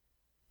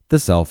The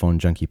Cell Phone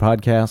Junkie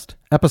Podcast,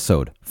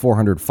 episode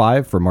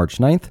 405 for March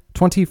 9th,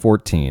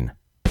 2014.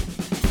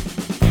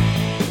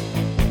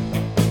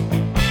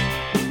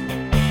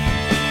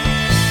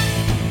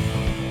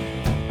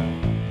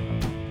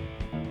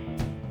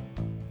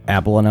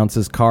 Apple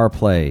announces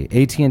CarPlay,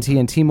 AT&T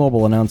and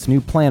T-Mobile announce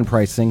new plan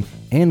pricing,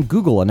 and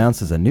Google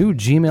announces a new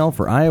Gmail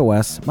for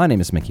iOS. My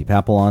name is Mickey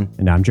Papillon.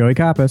 And I'm Joey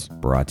Kappas.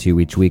 Brought to you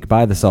each week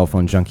by the Cell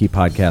Phone Junkie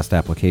podcast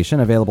application,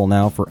 available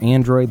now for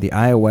Android, the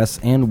iOS,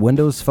 and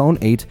Windows Phone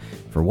 8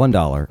 for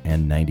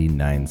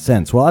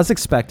 $1.99. Well, as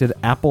expected,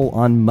 Apple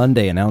on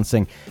Monday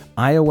announcing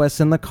iOS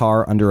in the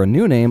car under a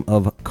new name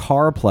of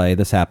CarPlay.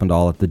 This happened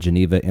all at the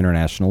Geneva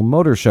International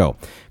Motor Show.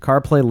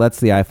 CarPlay lets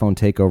the iPhone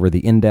take over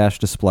the in-dash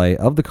display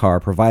of the car,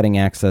 providing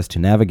access to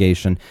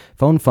navigation,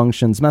 phone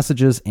functions,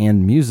 messages,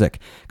 and music.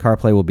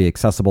 CarPlay will be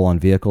accessible on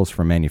vehicles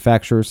from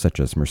manufacturers such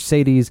as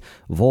Mercedes,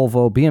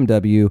 Volvo,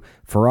 BMW,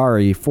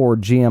 Ferrari,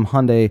 Ford, GM,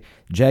 Hyundai,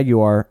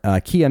 Jaguar,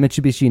 Kia,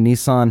 Mitsubishi,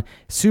 Nissan,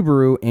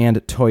 Subaru, and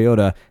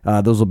Toyota.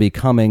 Those will be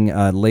coming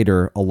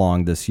later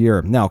along this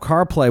year. Now,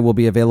 CarPlay will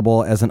be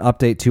available as an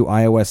update to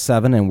iOS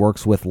 7 and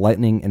works with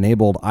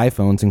Lightning-enabled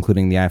iPhones,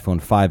 including the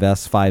iPhone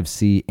 5S,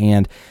 5C,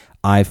 and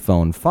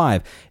iPhone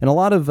 5. And a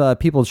lot of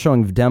people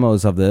showing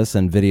demos of this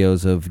and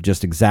videos of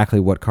just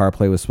exactly what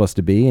CarPlay was supposed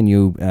to be. And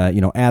you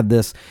add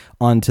this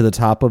onto the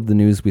top of the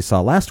news we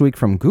saw last week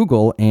from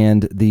Google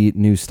and the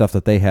new stuff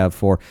that they have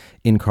for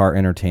in-car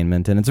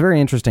entertainment. And it's very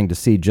interesting to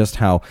see just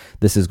how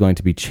this is going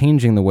to be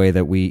changing the way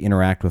that we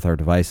interact with our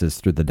devices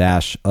through the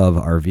dash of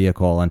our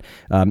vehicle. And,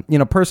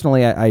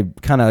 personally, I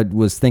kind of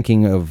was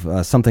thinking of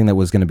something that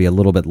was going to be a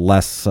little bit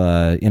less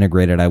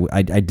integrated.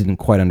 I didn't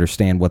quite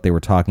understand what they were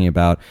talking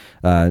about.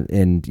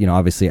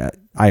 Obviously,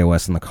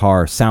 iOS in the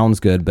car sounds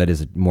good, but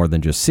is it more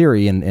than just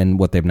Siri? And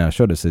what they've now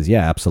showed us is,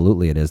 yeah,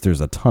 absolutely it is.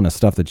 There's a ton of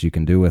stuff that you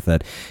can do with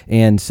it.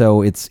 And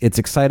so it's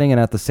exciting, and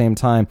at the same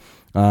time,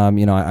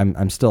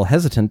 I'm still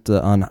hesitant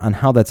on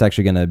how that's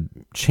actually going to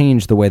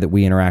change the way that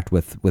we interact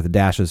with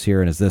dashes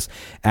here. And is this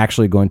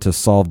actually going to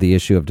solve the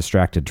issue of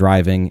distracted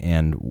driving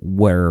and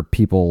where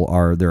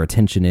their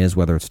attention is,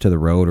 whether it's to the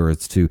road or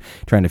it's to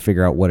trying to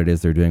figure out what it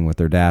is they're doing with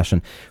their dash?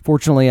 And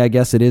fortunately, I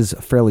guess it is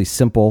a fairly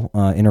simple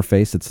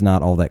interface. It's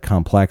not all that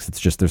complex.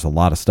 It's just there's a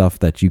lot of stuff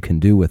that you can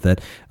do with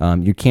it.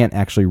 You can't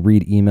actually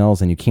read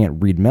emails and you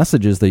can't read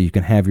messages, though you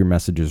can have your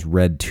messages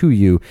read to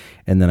you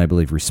and then I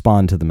believe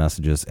respond to the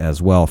messages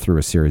as well through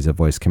a series of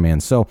voice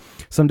commands. So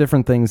some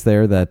different things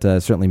there that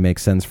certainly make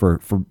sense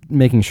for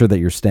making sure that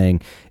you're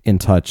staying in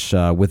touch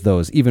with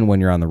those, even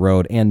when you're on the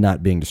road and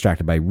not being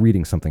distracted by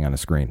reading something on a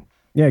screen.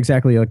 Yeah,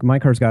 exactly. Like my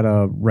car's got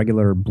a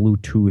regular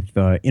Bluetooth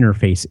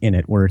interface in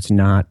it where it's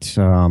not,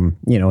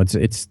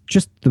 it's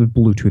just the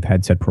Bluetooth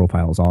headset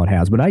profile is all it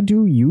has. But I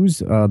do use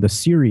the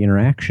Siri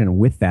interaction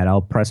with that.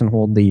 I'll press and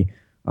hold the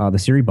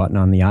Siri button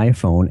on the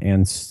iPhone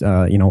and,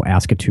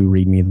 ask it to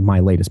read me my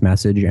latest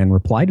message and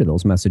reply to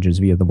those messages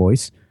via the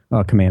voice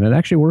command. It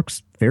actually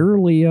works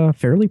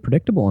fairly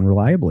predictable and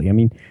reliably. I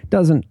mean, it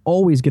doesn't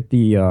always get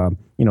the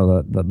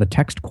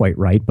text quite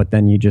right, but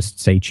then you just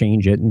say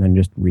change it and then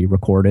just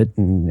re-record it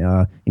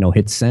and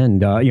hit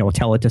send.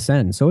 Tell it to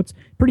send. So it's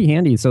pretty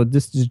handy. So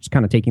this is just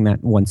kind of taking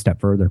that one step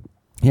further.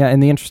 Yeah,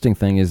 and the interesting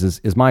thing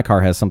is my car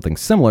has something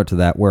similar to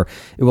that, where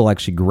it will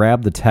actually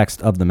grab the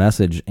text of the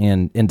message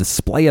and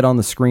display it on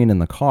the screen in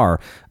the car.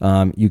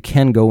 You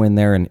can go in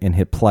there and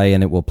hit play,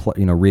 and it will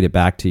read it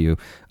back to you.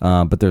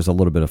 But there's a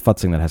little bit of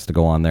futzing that has to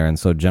go on there, and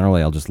so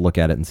generally I'll just look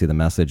at it and see the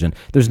message, and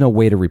there's no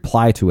way to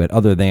reply to it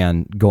other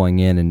than going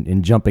in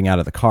and jumping out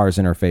of the car's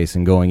interface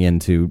and going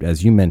into,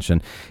 as you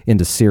mentioned,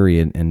 into Siri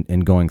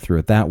and going through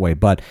it that way.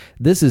 But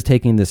this is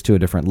taking this to a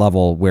different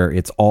level where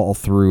it's all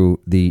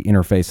through the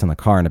interface in the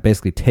car, and it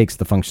basically takes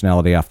the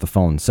functionality off the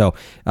phone. So,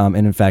 and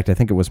in fact, I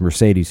think it was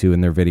Mercedes who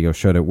in their video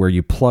showed it, where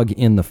you plug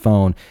in the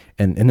phone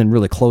and then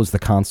really close the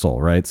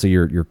console, right? So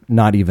you're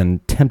not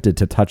even tempted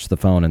to touch the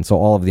phone. And so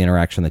all of the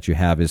interaction that you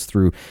have is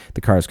through the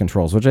car's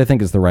controls, which I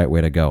think is the right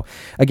way to go.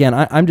 Again,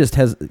 I'm just,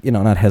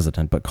 not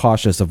hesitant, but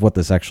cautious of what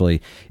this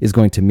actually is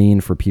going to mean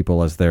for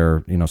people as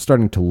they're,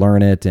 starting to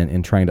learn it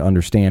and trying to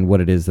understand what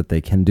it is that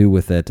they can do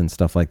with it and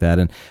stuff like that.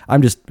 And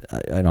I'm just,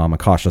 I'm a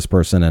cautious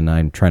person, and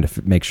I'm trying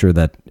to make sure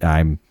that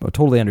I'm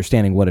totally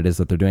understanding what it is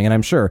that they're doing. And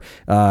I'm sure,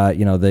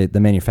 the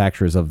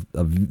manufacturers of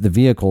the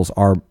vehicles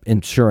are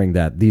ensuring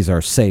that these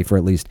are safe, or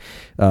at least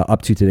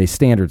up to today's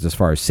standards as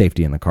far as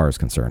safety in the car is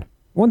concerned.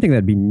 One thing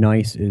that'd be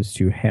nice is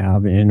to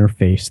have an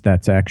interface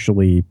that's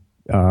actually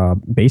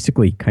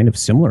basically kind of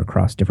similar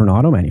across different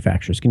auto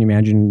manufacturers. Can you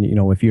imagine,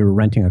 if you're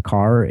renting a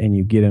car and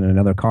you get in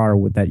another car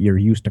that you're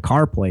used to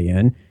CarPlay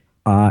in,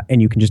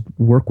 and you can just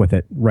work with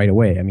it right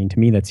away? I mean, to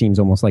me, that seems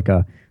almost like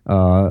a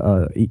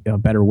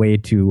better way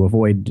to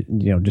avoid,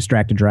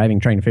 distracted driving,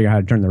 trying to figure out how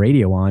to turn the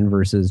radio on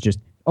versus just,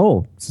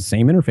 it's the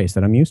same interface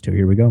that I'm used to.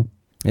 Here we go.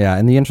 Yeah,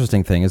 and the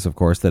interesting thing is, of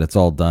course, that it's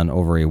all done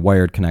over a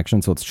wired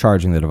connection, so it's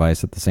charging the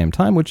device at the same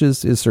time, which is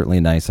certainly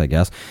nice, I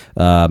guess.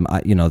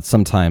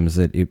 Sometimes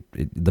the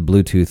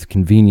Bluetooth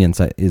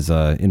convenience is,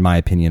 in my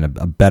opinion,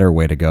 a better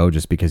way to go,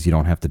 just because you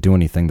don't have to do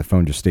anything. The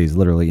phone just stays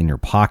literally in your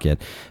pocket.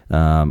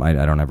 I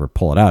don't ever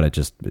pull it out. It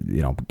just,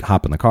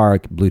 hop in the car,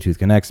 Bluetooth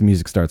connects,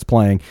 music starts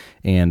playing,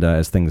 and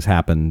as things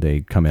happen,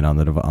 they come in on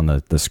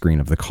the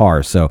screen of the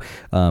car. So,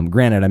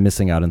 granted, I'm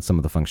missing out on some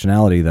of the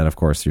functionality that, of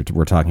course,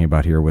 we're talking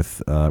about here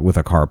with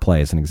a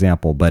CarPlay as an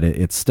example, but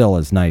it still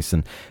is nice,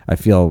 and I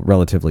feel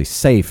relatively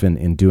safe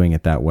in doing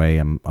it that way.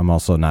 I'm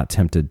also not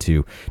tempted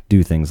to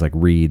do things like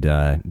read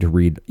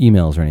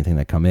emails or anything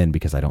that come in,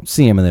 because I don't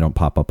see them and they don't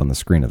pop up on the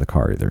screen of the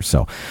car either.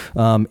 So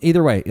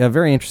either way,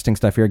 very interesting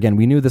stuff here. Again,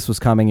 we knew this was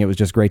coming. It was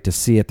just great to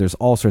see it. There's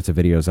all sorts of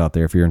videos out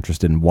there if you're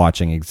interested in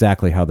watching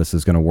exactly how this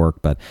is going to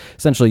work, but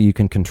essentially you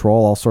can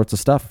control all sorts of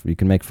stuff. You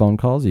can make phone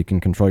calls, you can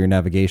control your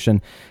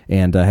navigation,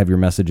 and have your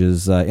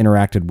messages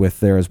interacted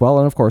with there as well,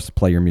 and of course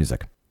play your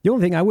music. The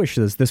only thing I wish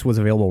is this was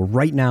available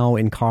right now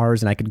in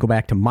cars, and I could go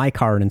back to my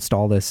car and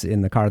install this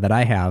in the car that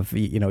I have,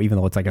 even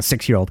though it's like a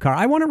 6-year-old car.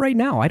 I want it right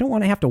now. I don't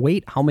want to have to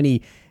wait how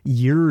many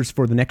years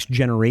for the next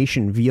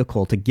generation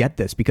vehicle to get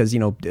this, because,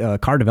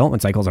 car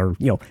development cycles are,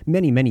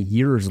 many, many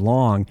years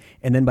long.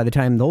 And then by the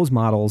time those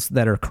models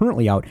that are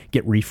currently out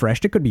get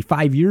refreshed, it could be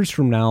 5 years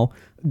from now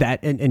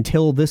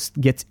until this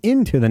gets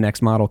into the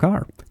next model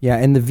car. Yeah,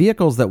 and the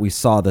vehicles that we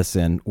saw this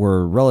in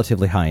were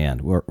relatively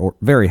high-end, or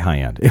very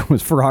high-end. It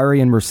was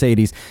Ferrari and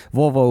Mercedes.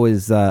 Volvo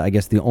is, I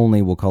guess, the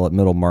only, we'll call it,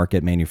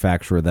 middle-market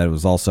manufacturer that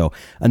was also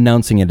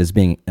announcing it as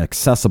being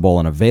accessible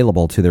and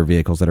available to their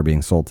vehicles that are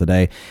being sold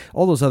today.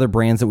 All those other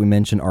brands that we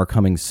mentioned are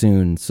coming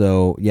soon,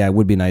 so yeah, it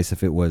would be nice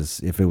if it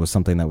was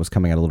something that was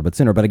coming out a little bit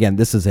sooner. But again,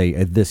 this is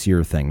a this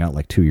year thing, not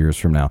like 2 years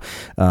from now.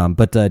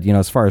 But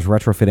as far as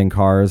retrofitting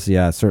cars,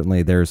 yeah,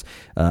 certainly there's.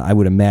 I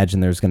would imagine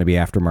there's going to be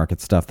aftermarket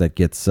stuff that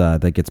gets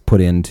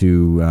put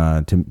into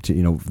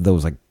to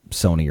those like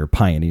Sony or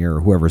Pioneer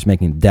or whoever's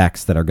making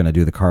decks that are going to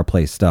do the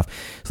CarPlay stuff,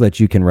 so that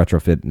you can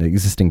retrofit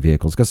existing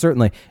vehicles. Because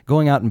certainly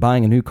going out and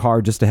buying a new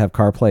car just to have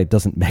CarPlay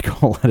doesn't make a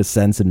whole lot of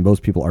sense, and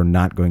most people are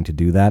not going to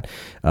do that.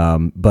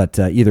 But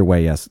either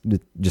way, yes,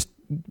 just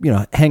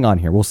hang on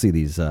here. We'll see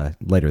these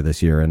later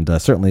this year. And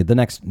certainly the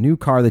next new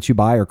car that you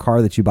buy, or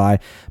car that you buy,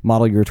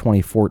 model year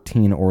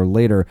 2014 or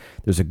later,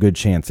 there's a good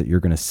chance that you're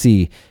going to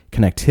see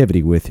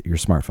connectivity with your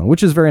smartphone,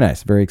 which is very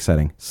nice, very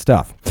exciting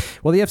stuff.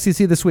 Well, the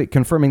FCC this week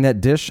confirming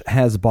that Dish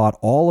has bought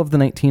all of the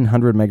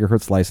 1900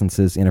 megahertz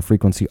licenses in a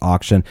frequency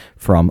auction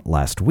from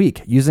last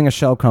week. Using a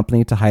shell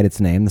company to hide its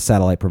name, the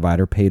satellite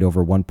provider paid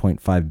over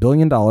 $1.5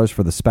 billion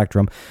for the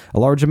spectrum, a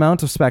large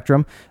amount of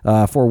spectrum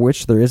for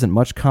which there isn't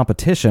much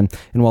competition.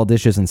 And while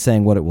Dish isn't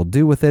saying what it will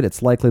do with it,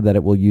 it's likely that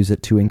it will use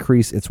it to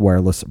increase its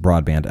wireless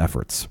broadband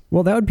efforts.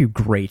 Well, that would be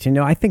great.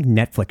 I think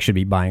Netflix should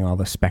be buying all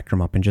the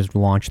spectrum up and just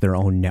launch their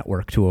own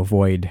network to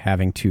avoid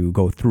having to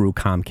go through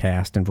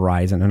Comcast and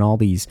Verizon and all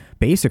these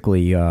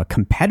basically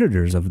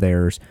competitors of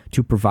theirs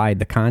to provide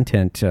the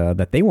content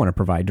that they want to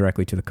provide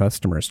directly to the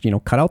customers.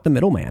 Cut out the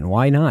middleman.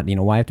 Why not?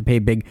 Why have to pay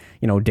big,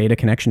 data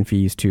connection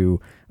fees to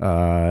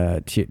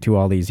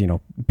all these,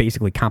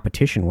 basically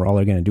competition, where all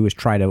they're going to do is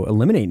try to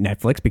eliminate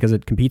Netflix because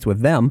it competes with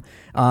them.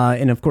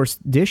 And of course,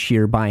 Dish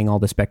here buying all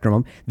the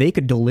spectrum, they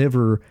could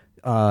deliver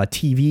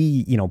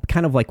TV,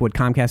 kind of like what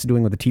Comcast is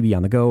doing with the TV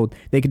on the go.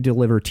 They could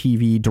deliver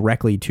TV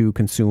directly to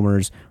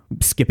consumers,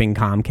 skipping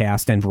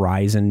Comcast and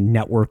Verizon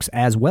networks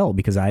as well,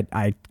 because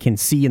I can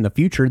see in the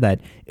future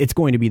that it's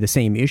going to be the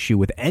same issue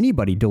with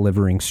anybody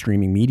delivering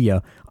streaming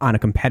media on a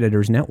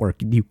competitor's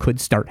network. You could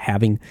start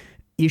having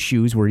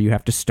issues where you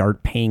have to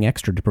start paying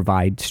extra to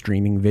provide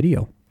streaming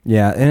video.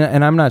 Yeah,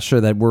 and I'm not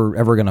sure that we're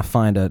ever going to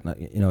find a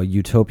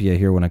utopia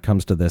here when it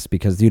comes to this,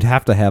 because you'd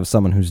have to have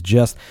someone who's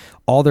just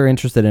all they're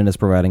interested in is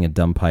providing a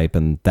dumb pipe,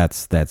 and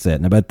that's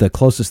it. But the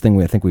closest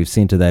thing I think we've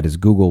seen to that is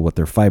Google with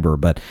their fiber,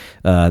 but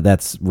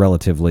that's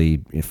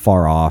relatively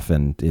far off,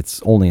 and it's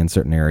only in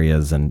certain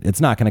areas, and it's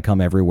not going to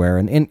come everywhere.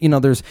 And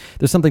there's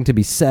something to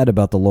be said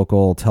about the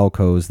local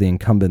telcos, the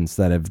incumbents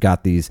that have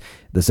got this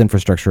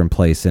infrastructure in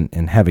place,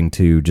 and having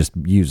to just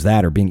use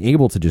that, or being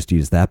able to just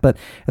use that. But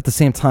at the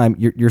same time,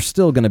 you're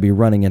still going to be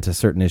running into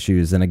certain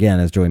issues. And again,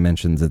 as Joey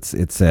mentions,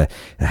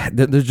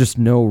 there's just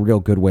no real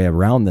good way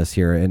around this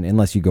here, and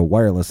unless you go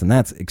wireless, and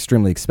that's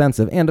extremely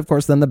expensive. And of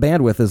course, then the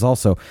bandwidth is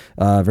also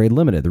very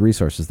limited. The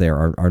resources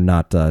there are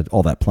not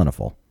all that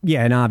plentiful.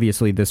 Yeah, and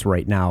obviously this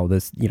right now,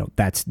 that's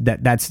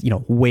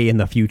way in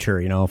the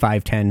future,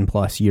 5, 10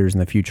 plus years in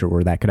the future,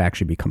 where that could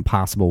actually become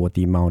possible with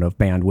the amount of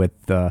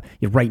bandwidth.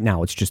 Right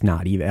now, it's just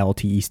not. Even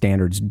LTE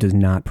standards does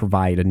not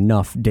provide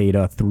enough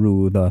data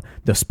through the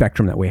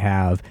spectrum that we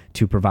have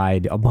to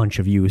provide a bunch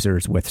of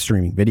users with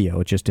streaming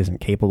video. It just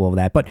isn't capable of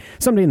that. But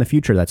someday in the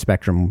future, that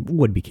spectrum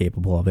would be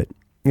capable of it.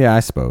 Yeah,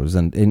 I suppose.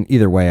 And in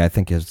either way, I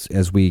think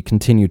as we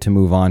continue to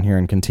move on here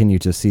and continue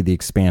to see the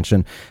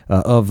expansion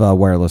of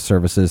wireless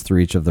services through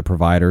each of the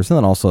providers, and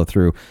then also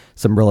through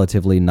some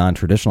relatively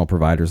non-traditional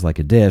providers like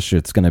a Dish,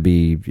 it's going to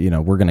be,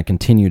 we're going to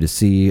continue to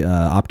see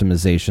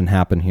optimization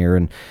happen here,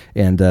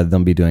 and they'll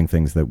be doing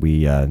things that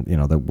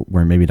that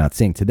we're maybe not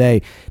seeing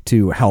today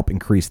to help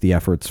increase the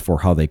efforts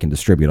for how they can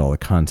distribute all the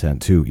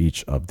content to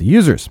each of the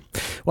users.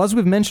 Well, as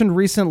we've mentioned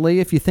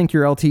recently, if you think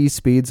your LTE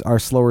speeds are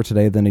slower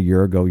today than a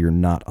year ago, you're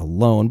not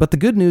alone. But the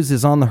good news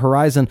is on the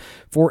horizon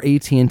for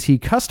AT&T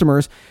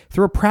customers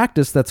through a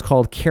practice that's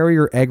called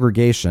carrier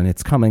aggregation.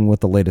 It's coming with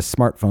the latest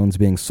smartphones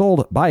being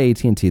sold by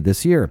AT&T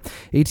this year.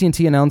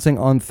 AT&T announcing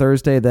on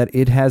Thursday that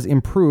it has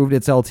improved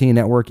its LTE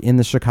network in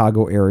the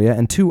Chicago area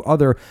and 2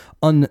 other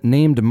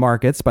unnamed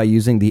markets by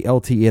using the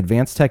LTE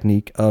advanced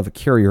technique of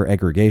carrier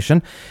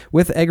aggregation.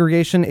 With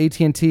aggregation,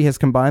 AT&T has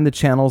combined the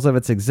channels of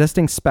its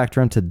existing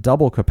spectrum to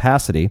double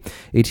capacity.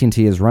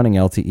 AT&T is running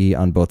LTE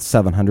on both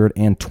 700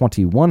 and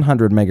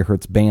 2100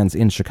 megahertz bands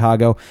in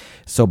Chicago.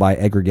 So by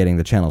aggregating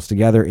the channels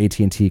together,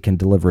 AT&T can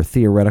deliver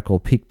theoretical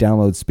peak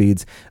download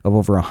speeds of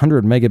over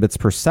 100 megabits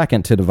per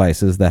second to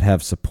devices that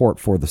have support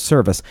for the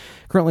service.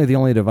 Currently, the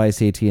only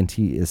device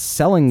AT&T is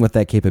selling with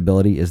that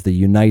capability is the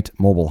Unite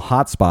mobile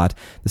hotspot.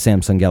 The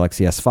Samsung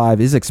Galaxy S5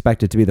 is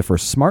expected to be the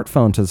first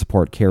smartphone to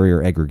support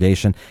carrier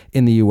aggregation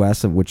in the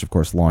U.S., which of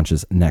course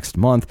launches next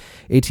month.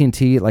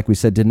 AT&T, like we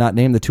said, did not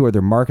name the 2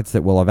 other markets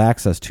that will have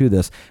access to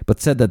this, but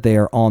said that they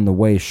are on the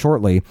way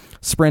shortly.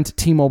 Sprint,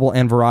 T-Mobile,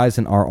 and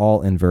Verizon are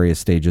all in various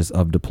stages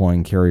of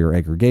deploying carrier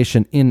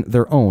aggregation in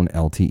their own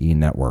LTE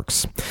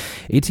networks.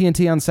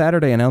 AT&T on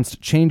Saturday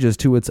announced changes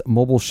to its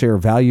mobile share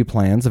value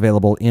plans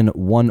available in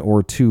 1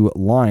 or 2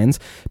 lines.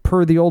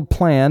 Per the old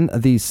plan,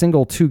 the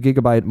single 2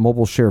 gigabyte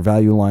mobile share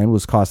value line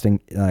was costing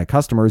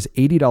customers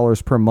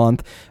 $80 per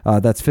month.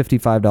 That's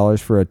 $55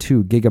 for a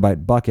 2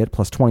 gigabyte bucket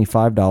plus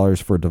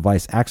 $25 for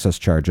device access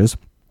charges.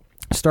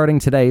 Starting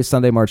today,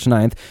 Sunday, March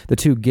 9th, the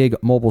 2 gig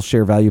mobile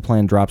share value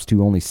plan drops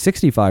to only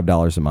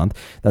 $65 a month.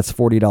 That's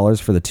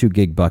 $40 for the 2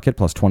 gig bucket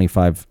plus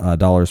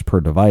 $25 per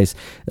device,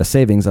 a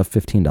savings of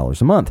 $15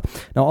 a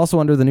month. Now,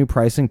 also under the new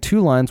pricing, 2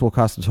 lines will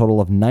cost a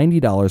total of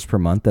 $90 per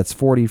month. That's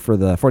 $40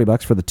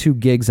 for the 2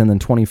 gigs and then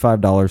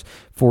 $25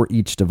 for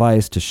each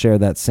device to share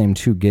that same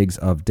 2 gigs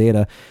of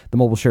data. The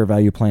mobile share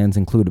value plans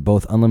include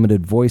both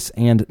unlimited voice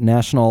and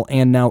national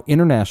and now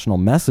international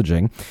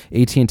messaging.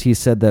 AT&T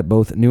said that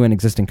both new and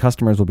existing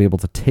customers will be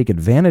able to take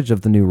advantage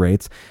of the new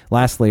rates.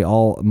 Lastly,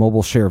 all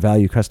mobile share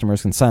value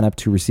customers can sign up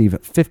to receive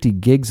 50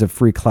 gigs of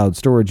free cloud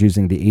storage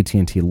using the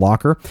AT&T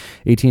Locker.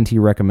 AT&T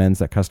recommends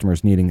that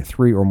customers needing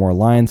 3 or more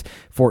lines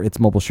for its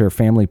mobile share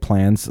family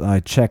plans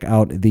check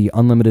out the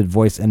unlimited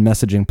voice and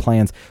messaging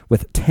plans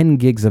with 10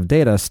 gigs of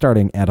data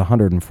starting at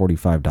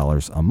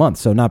 $145 a month.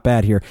 So not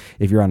bad here.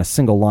 If you're on a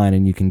single line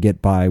and you can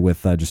get by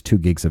with just 2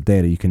 gigs of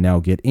data, you can now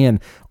get in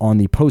on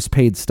the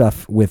postpaid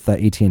stuff with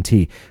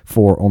AT&T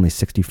for only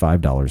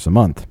 $65 a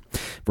month.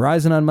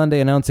 Verizon on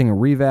Monday announcing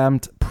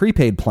revamped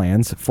prepaid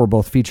plans for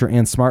both feature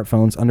and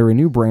smartphones under a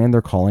new brand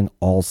they're calling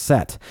All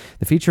Set.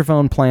 The feature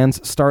phone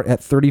plans start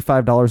at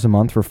 $35 a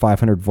month for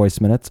 500 voice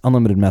minutes,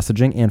 unlimited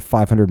messaging, and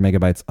 500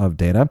 megabytes of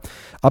data.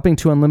 Upping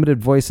to unlimited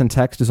voice and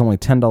text is only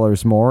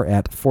 $10 more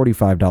at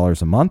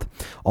 $45 a month.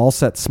 All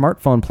Set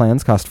smartphone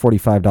plans cost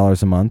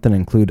 $45 a month and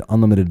include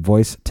unlimited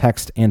voice,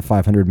 text, and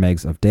 500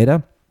 megs of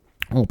data.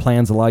 All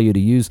plans allow you to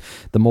use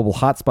the mobile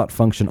hotspot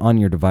function on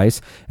your device,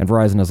 and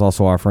Verizon is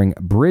also offering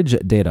bridge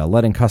data,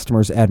 letting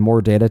customers add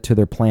more data to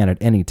their plan at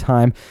any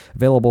time.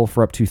 Available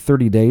for up to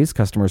 30 days,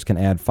 customers can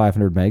add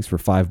 500 megs for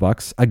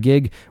 $5, a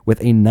gig with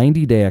a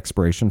 90-day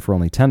expiration for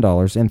only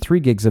 $10, and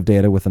 3 gigs of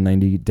data with a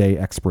 90-day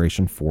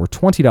expiration for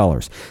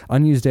 $20.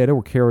 Unused data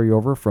will carry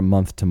over from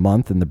month to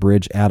month, and the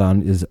bridge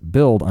add-on is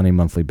billed on a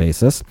monthly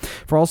basis.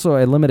 For also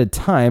a limited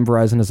time,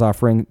 Verizon is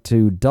offering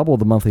to double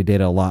the monthly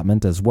data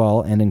allotment as well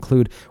and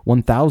include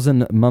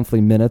 1,000 monthly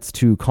minutes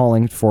to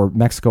calling for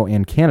Mexico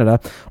and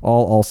Canada.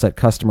 All Set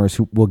customers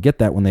who will get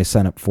that when they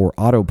sign up for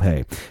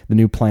AutoPay. The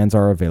new plans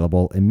are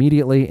available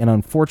immediately, and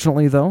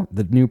unfortunately, though,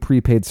 the new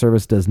prepaid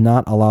service does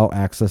not allow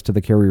access to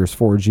the carrier's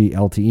 4G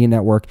LTE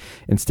network.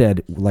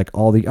 Instead, like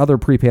all the other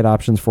prepaid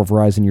options for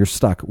Verizon, you're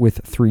stuck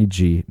with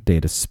 3G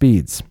data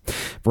speeds.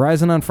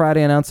 Verizon on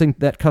Friday announcing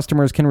that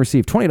customers can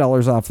receive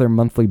 $20 off their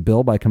monthly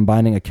bill by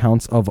combining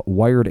accounts of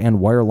wired and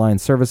wireline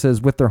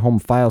services with their home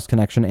Fios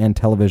connection and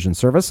television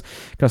service.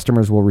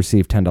 Customers will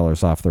receive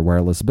 $10 off their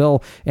wireless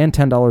bill and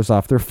 $10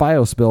 off their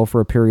Fios bill for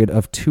a period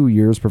of 2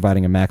 years,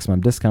 providing a maximum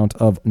discount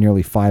of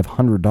nearly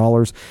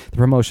 $500. The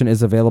promotion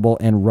is available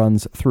and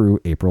runs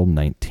through April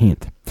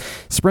 19th.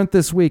 Sprint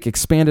this week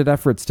expanded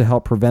efforts to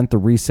help prevent the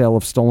resale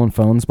of stolen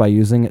phones by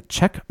using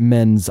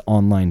CheckMend's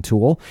online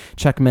tool.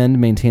 CheckMend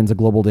maintains a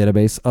global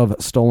database of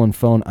stolen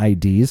phone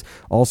IDs.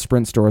 All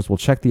Sprint stores will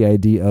check the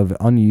ID of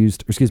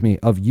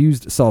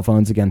used cell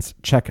phones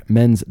against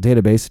CheckMend's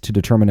database to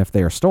determine if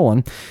they are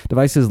stolen.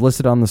 Devices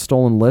listed on the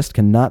stolen list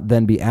cannot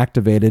then be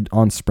activated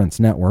on Sprint's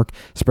network.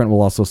 Sprint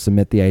will also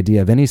submit the ID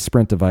of any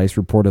Sprint device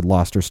reported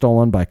lost or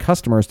stolen by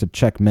customers to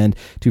CheckMend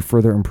to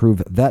further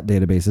improve that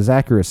database's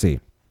accuracy.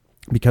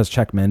 Because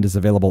CheckMend is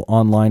available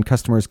online,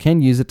 customers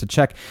can use it to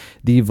check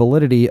the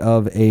validity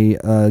of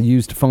a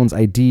used phone's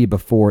ID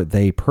before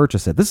they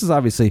purchase it. This is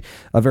obviously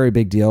a very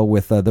big deal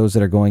with those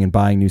that are going and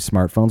buying new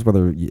smartphones,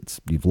 whether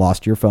you've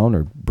lost your phone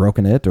or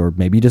broken it, or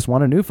maybe you just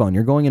want a new phone.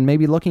 You're going and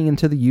maybe looking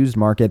into the used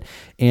market,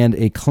 and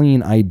a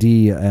clean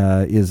ID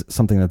is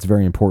something that's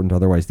very important.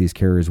 Otherwise, these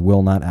carriers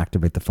will not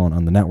activate the phone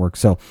on the network.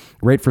 So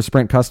great for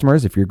Sprint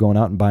customers. If you're going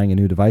out and buying a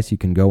new device, you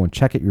can go and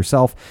check it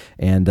yourself,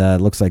 and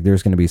it looks like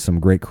there's going to be some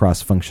great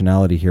cross-functionality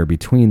here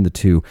between the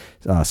two,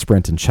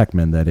 Sprint and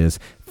CheckMend, that is,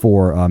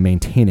 for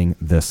maintaining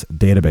this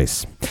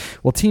database.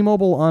 Well,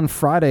 T-Mobile on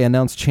Friday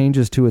announced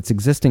changes to its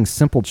existing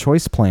Simple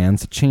Choice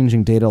plans,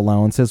 changing data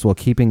allowances while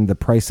keeping the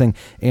pricing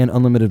and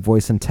unlimited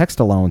voice and text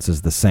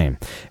allowances the same.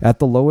 At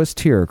the lowest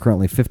tier,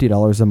 currently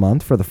 $50 a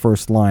month for the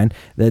first line,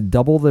 that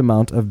double the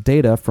amount of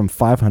data from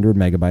 500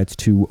 megabytes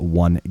to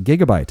 1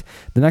 gigabyte.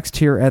 The next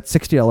tier at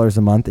 $60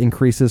 a month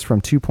increases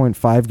from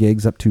 2.5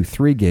 gigs up to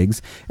 3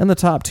 gigs, and the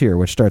top tier,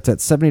 which starts at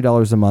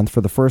 $70 a month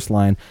for the first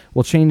line,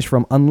 will change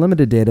from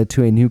unlimited data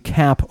to a new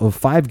cap of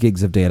 5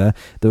 gigs of data,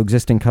 though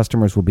existing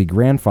customers will be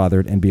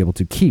grandfathered and be able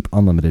to keep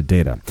unlimited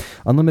data.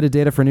 Unlimited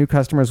data for new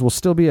customers will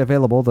still be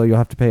available, though you'll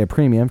have to pay a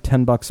premium,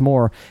 $10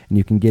 more, and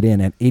you can get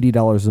in at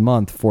 $80 a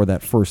month for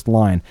that first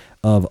line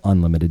of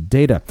unlimited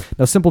data.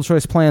 Now, Simple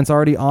Choice plans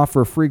already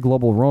offer free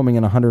global roaming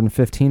in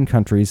 115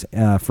 countries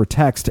for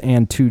text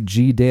and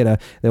 2G data.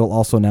 They will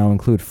also now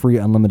include free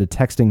unlimited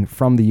texting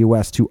from the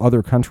U.S. to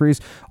other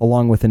countries,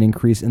 along with an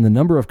increase in the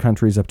number of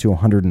countries up to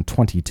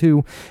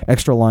 122.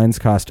 Extra lines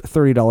cost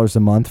 $30 a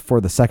month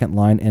for the second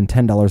line and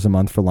 $10 a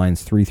month for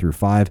lines 3 through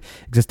 5.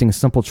 Existing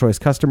Simple Choice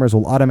customers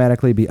will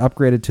automatically be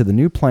upgraded to the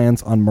new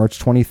plans on March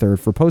 23rd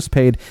for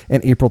postpaid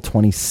and April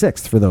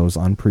 26th for those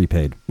on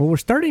prepaid. Well,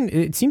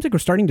 it seems like we're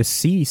starting to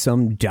see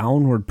some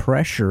downward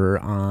pressure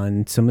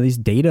on some of these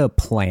data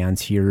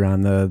plans here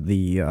on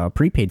the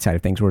prepaid side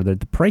of things, where the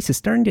price is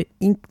starting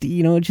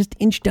to just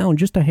inch down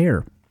just a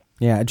hair.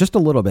 Yeah, just a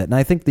little bit. And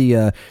I think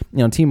the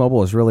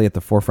T-Mobile is really at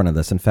the forefront of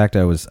this. In fact,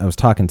 I was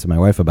talking to my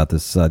wife about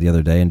this the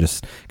other day, and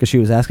just because she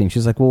was asking,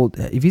 she's like, "Well,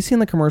 have you seen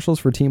the commercials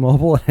for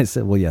T-Mobile?" And I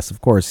said, "Well, yes, of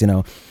course,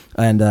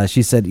 And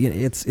she said,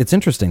 "It's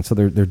interesting. So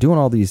they're doing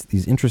all these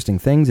interesting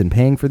things and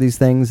paying for these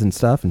things and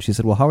stuff." And she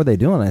said, "Well, how are they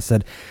doing?" I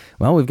said,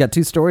 "Well, we've got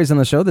 2 stories on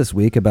the show this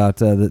week about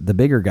the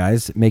bigger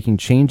guys making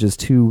changes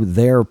to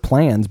their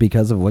plans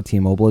because of what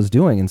T-Mobile is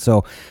doing." And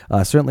so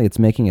certainly it's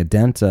making a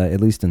dent,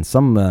 at least in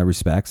some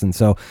respects. And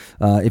so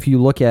if you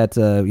look at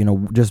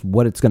just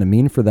what it's going to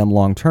mean for them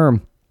long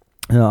term,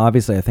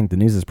 obviously, I think the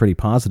news is pretty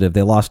positive.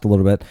 They lost a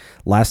little bit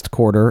last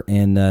quarter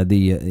in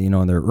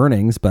in their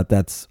earnings, but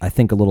that's, I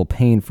think, a little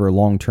pain for a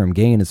long-term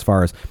gain as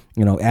far as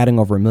adding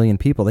over 1 million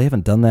people. They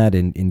haven't done that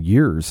in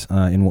years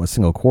in a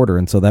single quarter,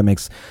 and so that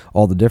makes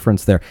all the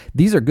difference there.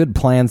 These are good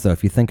plans, though,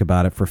 if you think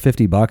about it. For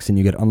 $50, and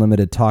you get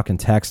unlimited talk and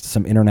text,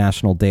 some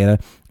international data,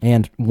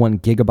 and 1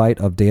 gigabyte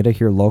of data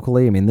here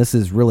locally. I mean, this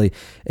is really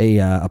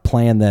a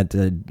plan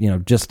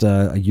that just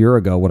a year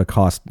ago would have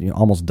cost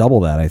almost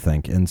double that, I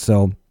think, and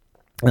so.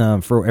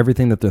 For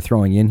everything that they're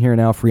throwing in here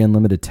now, free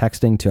unlimited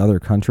texting to other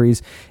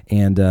countries,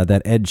 and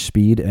that Edge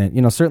speed.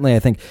 And, certainly I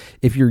think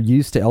if you're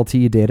used to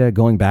LTE data,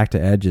 going back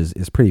to Edge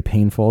is pretty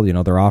painful.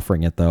 They're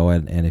offering it, though.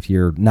 And if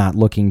you're not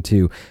looking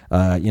to,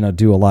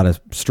 do a lot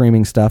of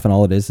streaming stuff, and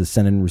all it is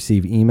send and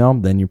receive email,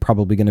 then you're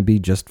probably going to be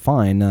just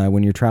fine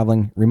when you're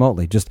traveling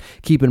remotely. Just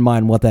keep in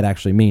mind what that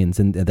actually means,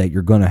 and that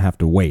you're going to have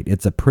to wait.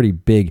 It's a pretty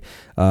big,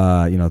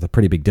 the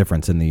pretty big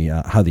difference in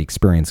the how the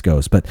experience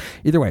goes. But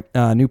either way,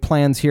 new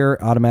plans here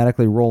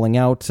automatically rolling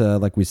out,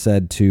 like we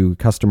said, to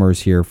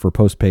customers here for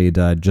postpaid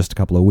just a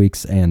couple of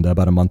weeks, and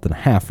about a month and a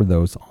half for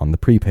those on the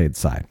prepaid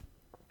side.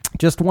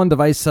 Just one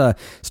device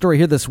story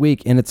here this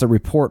week, and it's a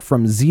report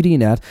from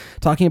ZDNet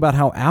talking about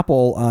how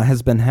Apple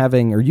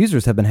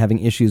users have been having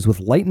issues with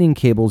lightning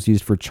cables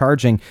used for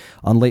charging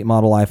on late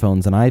model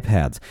iPhones and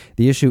iPads.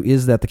 The issue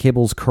is that the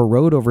cables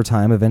corrode over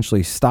time,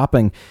 eventually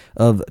stopping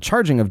of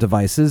charging of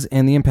devices,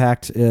 and the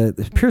impact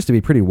appears to be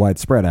pretty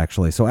widespread,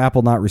 actually. So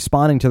Apple not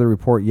responding to the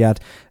report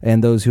yet,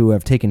 and those who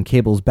have taken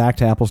cables back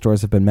to Apple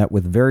stores have been met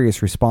with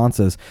various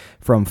responses,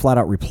 from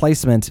flat-out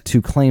replacement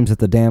to claims that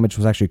the damage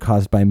was actually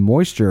caused by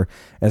moisture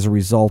as a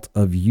result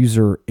of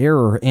user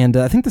error. And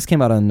I think this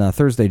came out on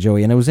Thursday,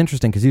 Joey, and it was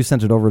interesting because you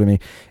sent it over to me.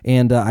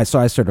 And I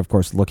started, of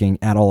course, looking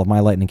at all of my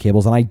Lightning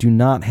cables, and I do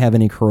not have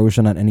any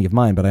corrosion on any of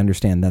mine, but I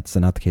understand that's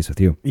not the case with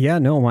you. Yeah,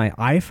 no, my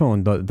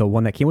iPhone, the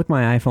one that came with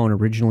my iPhone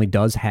originally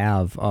does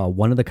have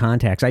one of the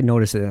contacts. I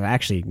noticed it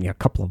actually a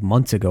couple of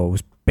months ago. It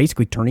was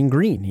basically turning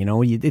green.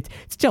 It's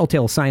a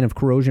telltale sign of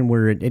corrosion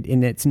where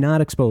it's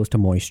not exposed to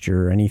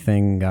moisture or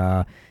anything.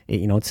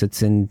 It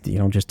sits in,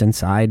 just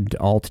inside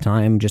all the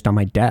time, just on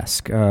my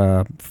desk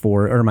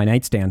or my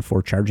nightstand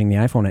for charging the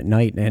iPhone at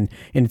night. And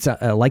it's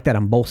like that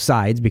on both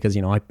sides because,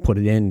 I put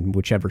it in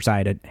whichever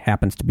side it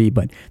happens to be.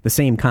 But the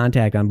same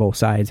contact on both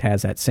sides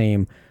has that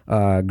same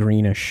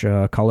greenish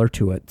color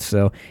to it.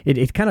 So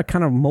it kind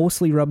of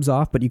mostly rubs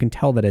off, but you can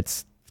tell that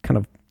it's kind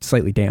of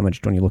slightly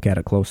damaged when you look at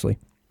it closely.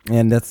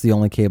 And that's the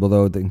only cable,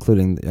 though,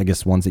 including, I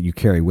guess, ones that you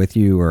carry with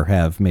you or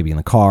have maybe in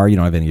the car. You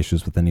don't have any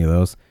issues with any of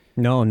those?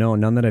 No,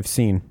 none that I've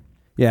seen.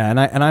 Yeah,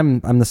 and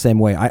I'm the same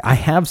way. I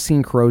have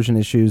seen corrosion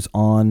issues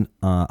on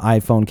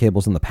iPhone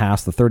cables in the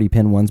past, the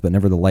 30-pin ones, but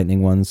never the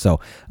Lightning ones. So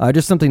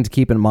just something to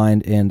keep in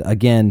mind. And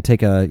again,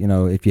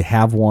 if you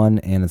have one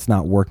and it's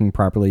not working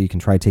properly, you can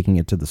try taking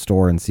it to the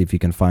store and see if you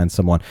can find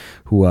someone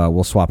who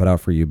will swap it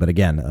out for you. But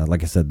again,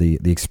 like I said, the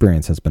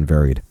experience has been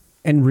varied.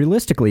 And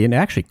realistically, it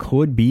actually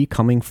could be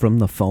coming from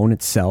the phone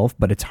itself,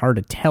 but it's hard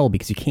to tell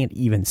because you can't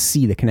even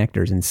see the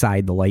connectors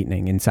inside the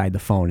Lightning, inside the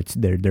phone.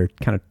 They're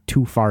kind of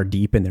too far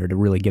deep in there to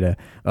really get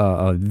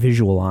a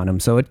visual on them.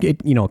 So it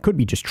could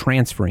be just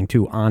transferring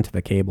onto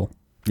the cable.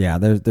 Yeah,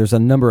 there's a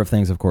number of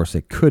things, of course,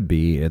 it could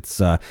be.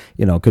 It's,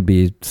 it could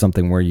be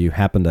something where you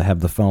happen to have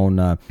the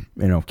phone,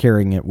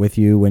 carrying it with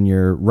you when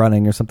you're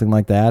running or something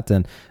like that.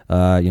 And,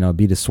 a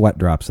bead of sweat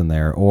drops in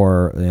there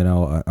or,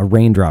 a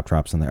raindrop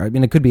drops in there. I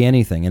mean, it could be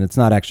anything, and it's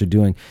not actually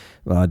doing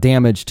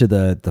damage to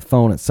the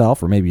phone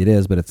itself, or maybe it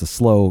is, but it's a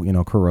slow,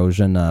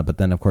 corrosion. But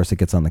then, of course, it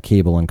gets on the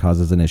cable and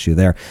causes an issue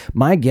there.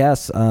 My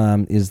guess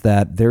is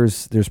that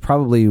there's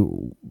probably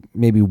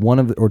maybe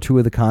one or two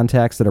of the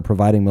contacts that are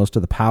providing most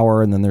of the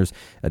power, and then there's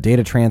a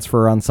data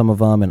transfer on some of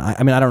them. And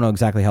I don't know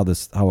exactly how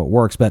it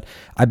works, but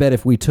I bet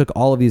if we took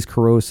all of these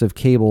corrosive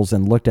cables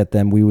and looked at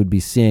them, we would be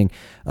seeing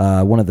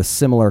one of the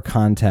similar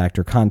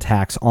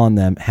contacts on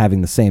them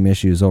having the same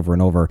issues over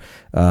and over.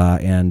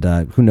 And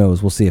who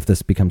knows? We'll see if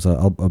this becomes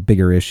a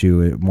bigger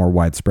issue, more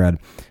widespread.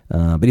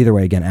 But either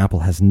way, again, Apple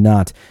has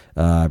not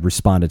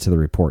responded to the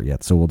report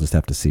yet, so we'll just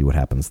have to see what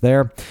happens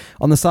there.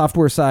 On the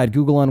software side,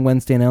 Google on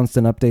Wednesday announced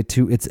an update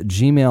to its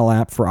Gmail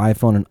app for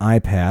iPhone and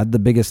iPad. The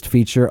biggest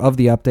feature of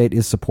the update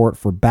is support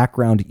for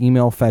background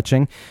email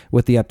fetching.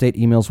 With the update,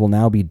 emails will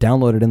now be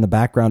downloaded in the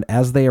background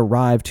as they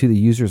arrive to the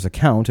user's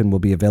account and will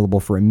be available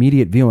for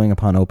immediate viewing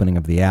upon opening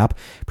of the app.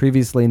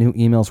 Previously, new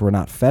emails were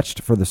not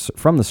fetched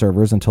from the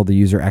servers until the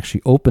user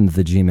actually opened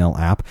the Gmail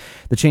app.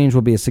 The change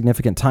will be a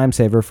significant time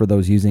saver for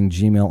those using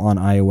Gmail on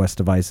iOS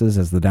devices,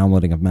 as the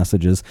downloading of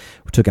messages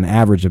took an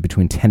average of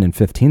between 10 and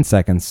 15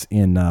 seconds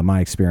in my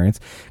experience.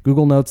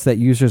 Google notes that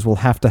users will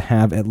have to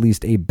have at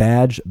least a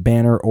badge,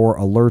 banner, or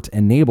alert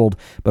enabled,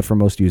 but for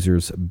most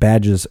users,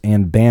 badges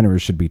and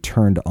banners should be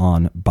turned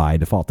on by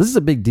default. This is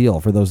a big deal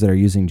for those that are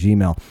using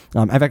Gmail.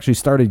 I've actually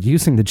started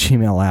using the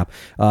Gmail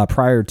app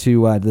prior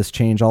to this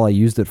change. All I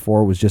used it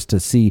for was just to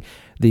see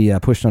the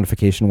push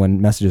notification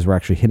when messages were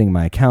actually hitting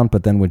my account,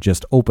 but then would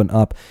just open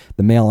up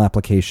the mail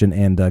application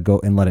and go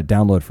and let it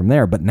download from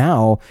there. But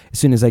now, as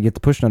soon as I get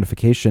the push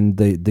notification,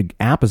 the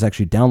app is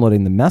actually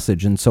downloading the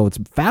message, and so it's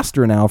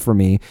faster now for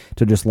me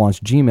to just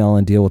launch Gmail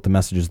and deal with the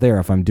messages there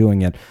if I'm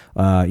doing it,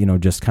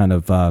 just kind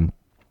of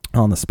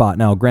on the spot.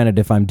 Now, granted,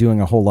 if I'm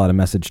doing a whole lot of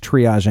message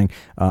triaging,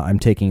 I'm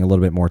taking a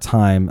little bit more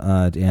time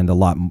and a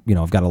lot,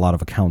 I've got a lot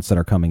of accounts that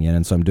are coming in,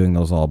 and so I'm doing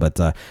those all. But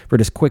for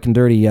just quick and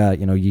dirty,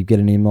 you get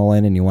an email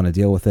in and you want to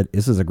deal with it,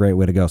 this is a great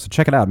way to go. So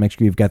check it out. Make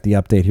sure you've got the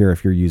update here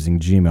if you're using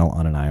Gmail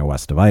on an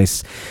iOS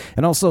device.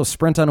 And also,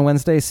 Sprint on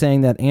Wednesday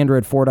saying that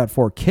Android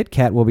 4.4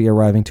 KitKat will be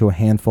arriving to a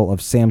handful of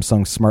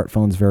Samsung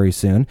smartphones very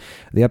soon.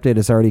 The update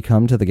has already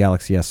come to the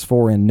Galaxy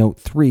S4 and Note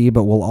 3,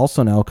 but will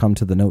also now come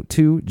to the Note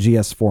 2,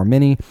 GS4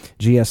 Mini,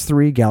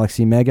 GS3,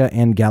 Galaxy Mega,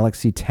 and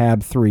Galaxy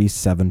Tab 3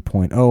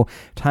 7.0.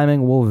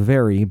 Timing will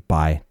vary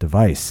by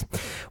device.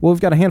 Well,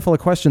 we've got a handful of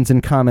questions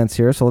and comments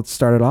here, so let's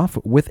start it off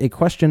with a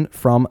question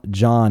from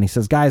John. He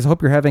says, guys, I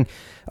hope you're having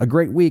a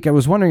great week. I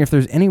was wondering if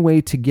there's any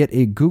way to get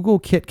a Google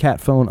KitKat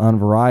phone on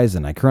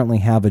Verizon. I currently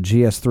have a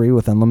GS3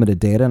 with unlimited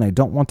data, and I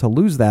don't want to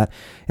lose that,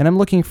 and I'm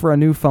looking for a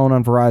new phone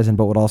on Verizon,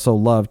 but would also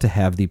love to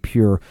have the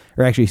pure,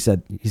 or actually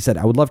he said,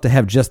 I would love to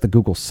have just the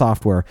Google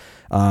software.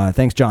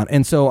 Thanks, John.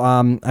 And so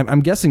I'm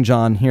guessing,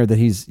 John, here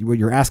that what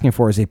you're asking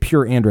for is a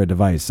pure Android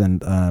device,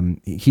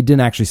 and he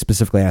didn't actually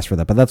specifically ask for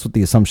that, but that's what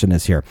the assumption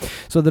is here.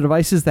 So the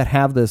devices that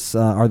have this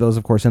are those,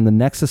 of course, in the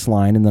Nexus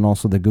line, and then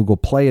also the Google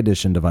Play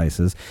Edition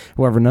devices.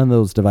 However, none of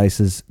those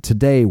devices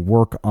today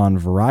work on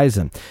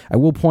Verizon. I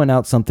will point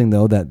out something,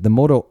 though, that the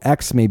Moto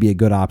X may be a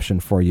good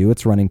option for you.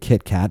 It's running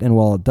KitKat, and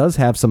while it does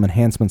have some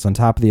enhancements on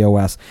top of the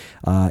OS,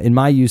 in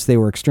my use, they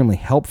were extremely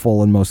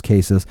helpful in most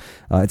cases.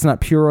 It's not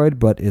Puroid,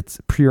 but it's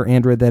pure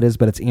Android, that is,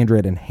 but it's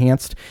Android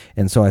enhanced,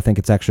 and so I think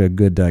it's actually a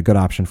good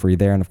option for you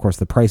there. And of course,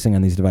 the pricing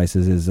on these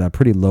devices is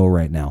pretty low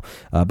right now.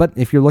 But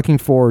if you're looking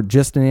for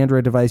just an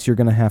Android device, you're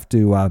going to have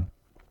to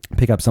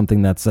pick up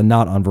something that's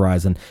not on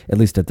Verizon, at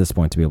least at this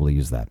point, to be able to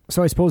use that.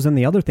 So I suppose then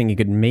the other thing you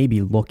could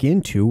maybe look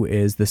into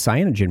is the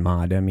Cyanogen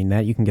mod. I mean,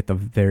 that you can get the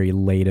very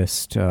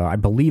latest. I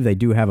believe they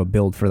do have a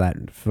build for that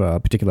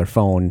particular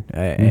phone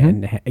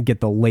and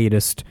get the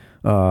latest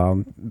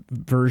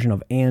version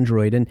of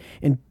Android.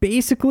 And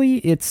basically,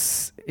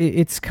 it's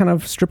kind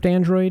of stripped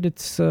Android.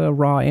 It's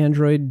raw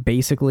Android.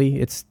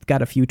 Basically, it's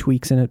got a few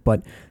tweaks in it,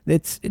 but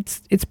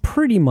it's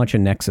pretty much a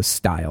Nexus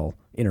style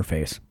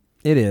interface.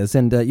 It is,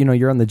 and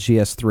you're on the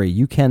GS3.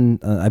 You can,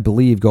 I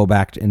believe, go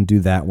back and do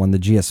that one. The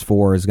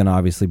GS4 is going to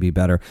obviously be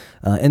better.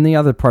 And the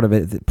other part of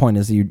it, the point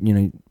is,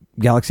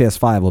 Galaxy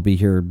S5 will be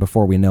here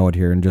before we know it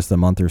here in just a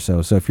month or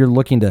so. So if you're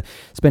looking to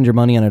spend your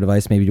money on a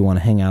device, maybe you want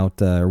to hang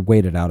out or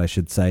wait it out, I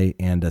should say,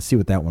 and see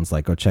what that one's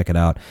like. Go check it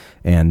out,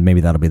 and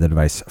maybe that'll be the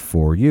device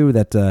for you.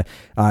 That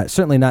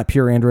certainly not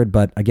pure Android,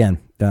 but again,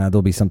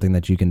 there'll be something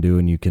that you can do,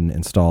 and you can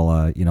install,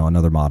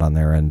 another mod on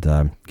there and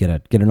get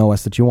an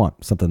OS that you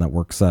want, something that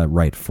works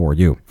right for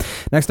you.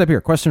 Next up here,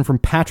 question from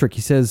Patrick.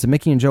 He says,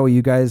 Mickey and Joey,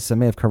 you guys, I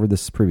may have covered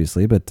this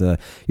previously, but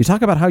you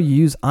talk about how you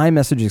use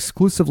iMessage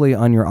exclusively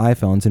on your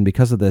iPhones, and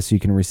because of this, you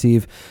can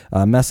receive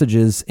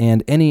messages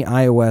and any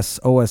iOS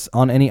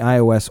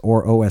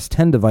or OS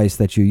 10 device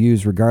that you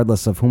use,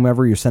 regardless of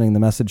whomever you're sending the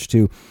message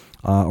to.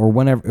 Or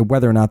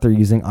whether or not they're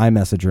using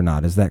iMessage or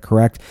not. Is that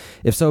correct?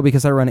 If so,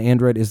 because I run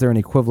Android, is there an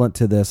equivalent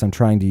to this? I'm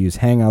trying to use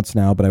Hangouts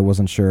now, but I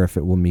wasn't sure if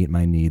it will meet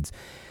my needs.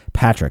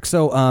 Patrick.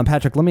 So,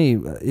 Patrick,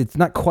 it's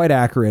not quite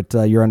accurate,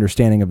 your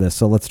understanding of this,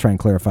 so let's try and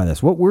clarify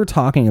this. What we're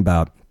talking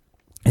about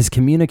is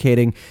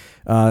communicating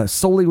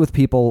solely with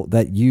people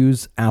that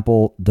use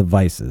Apple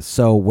devices.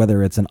 So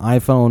whether it's an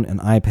iPhone, an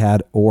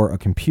iPad, or a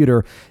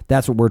computer,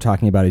 that's what we're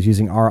talking about, is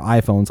using our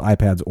iPhones,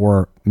 iPads,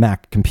 or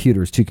Mac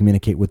computers to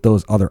communicate with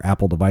those other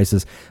Apple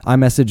devices.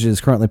 iMessage is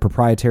currently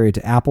proprietary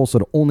to Apple, so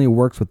it only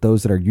works with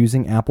those that are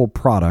using Apple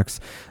products.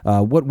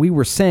 What we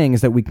were saying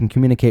is that we can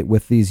communicate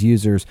with these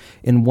users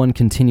in one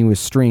continuous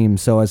stream.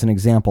 So as an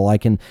example, I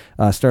can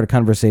start a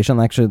conversation,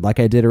 actually, like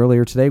I did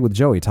earlier today with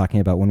Joey, talking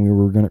about when we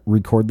were going to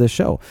record this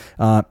show.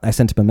 I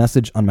sent him a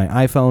message on my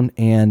iPhone,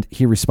 and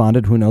he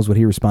responded. Who knows what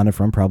he responded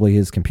from? Probably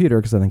his computer,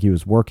 because I think he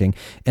was working.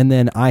 And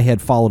then I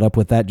had followed up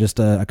with that just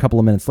a couple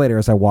of minutes later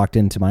as I walked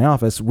into my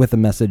office with a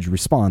message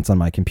response on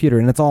my computer,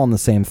 and it's all in the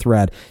same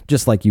thread,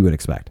 just like you would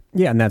expect.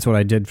 Yeah, and that's what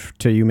I did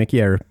to you,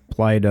 Mickey. I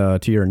replied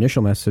to your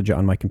initial message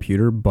on my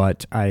computer,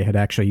 but I had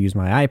actually used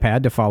my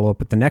iPad to follow up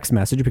with the next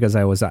message because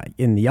I was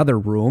in the other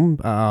room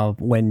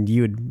when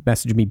you had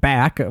messaged me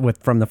back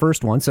from the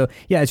first one. So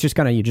yeah, it's just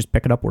kind of, you just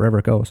pick it up wherever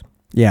it goes.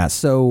 Yeah,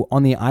 so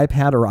on the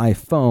iPad or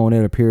iPhone,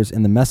 it appears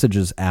in the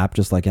Messages app,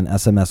 just like an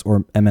SMS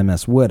or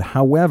MMS would.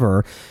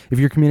 However, if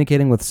you're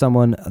communicating with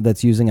someone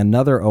that's using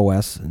another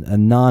OS, a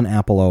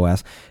non-Apple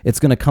OS, it's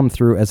going to come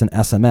through as an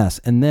SMS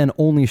and then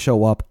only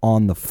show up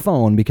on the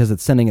phone because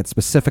it's sending it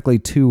specifically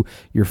to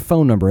your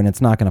phone number, and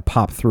it's not going to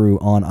pop through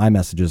on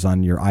iMessages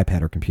on your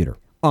iPad or computer.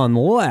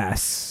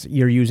 Unless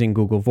you're using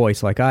Google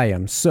Voice like I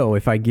am. So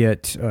if I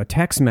get a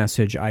text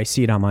message, I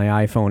see it on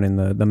my iPhone in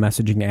the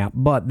messaging app,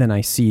 but then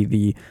I see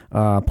the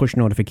push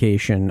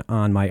notification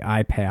on my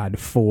iPad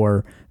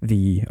for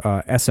the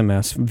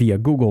SMS via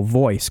Google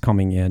Voice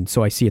coming in.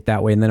 So I see it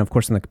that way. And then, of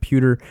course, on the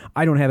computer,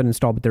 I don't have it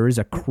installed, but there is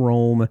a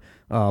Chrome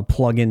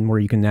plugin where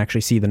you can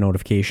actually see the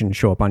notification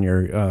show up on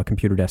your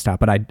computer desktop,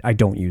 but I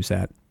don't use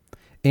that.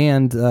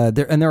 And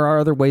there are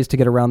other ways to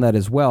get around that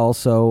as well.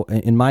 So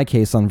in my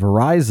case on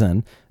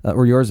Verizon,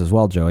 or yours as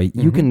well, Joey,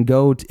 you can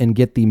go and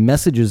get the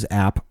Messages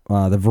app,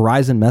 the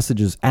Verizon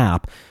Messages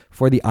app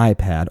for the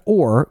iPad,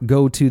 or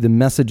go to the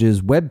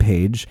Messages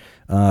webpage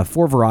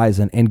for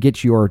Verizon and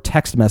get your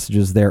text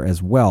messages there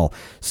as well.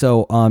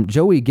 So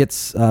Joey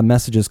gets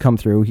messages come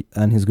through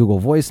on his Google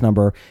Voice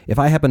number. If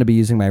I happen to be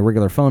using my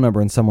regular phone number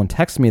and someone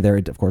texts me there,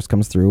 it of course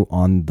comes through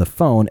on the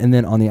phone. And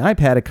then on the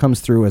iPad, it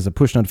comes through as a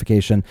push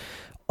notification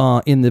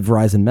in the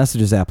Verizon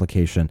Messages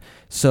application.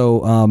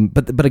 So,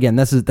 but again,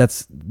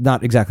 that's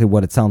not exactly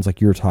what it sounds like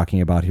you're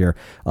talking about here.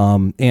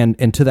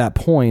 And to that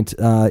point,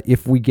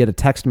 if we get a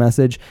text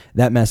message,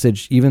 that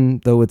message, even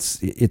though it's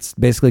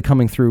basically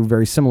coming through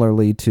very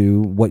similarly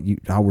to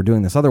how we're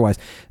doing this otherwise,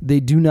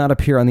 they do not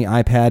appear on the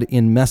iPad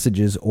in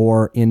Messages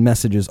or in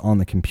Messages on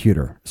the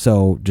computer.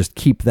 So just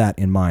keep that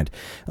in mind.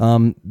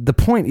 The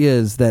point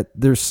is that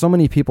there's so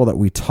many people that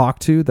we talk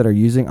to that are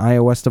using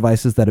iOS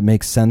devices that it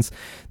makes sense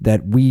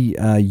that we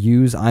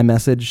use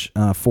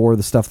iMessage for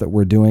the stuff that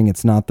we're doing.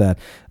 It's not that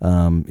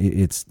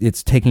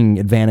it's taking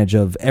advantage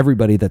of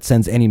everybody that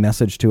sends any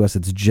message to us.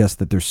 It's just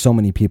that there's so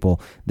many people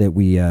that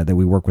we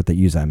work with that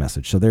use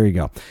iMessage. So there you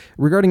go.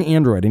 Regarding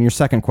Android, and your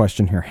second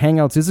question here,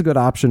 Hangouts is a good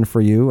option for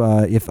you.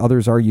 If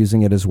others are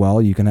using it as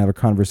well, you can have a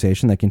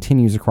conversation that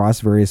continues across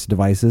various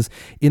devices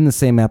in the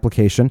same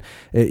application.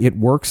 It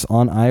works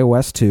on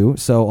iOS too.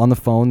 So on the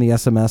phone, the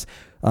SMS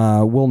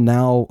will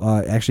now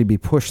actually be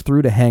pushed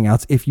through to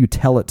Hangouts if you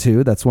tell it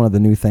to. That's one of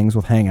the new things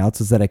with Hangouts,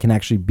 is that it can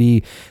actually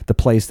be the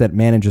place that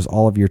manages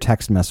all of your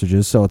text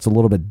messages. So it's a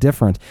little bit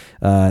different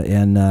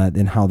in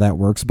how that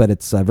works, but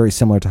it's very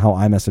similar to how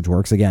iMessage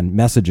works. Again,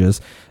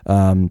 Messages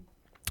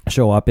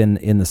show up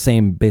in the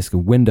same basic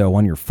window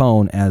on your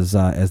phone as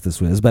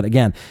this is. But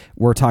again,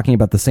 we're talking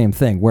about the same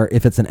thing, where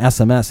if it's an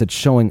SMS, it's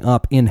showing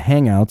up in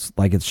Hangouts,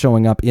 like it's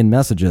showing up in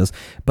Messages,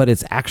 but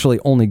it's actually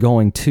only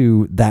going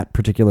to that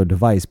particular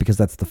device because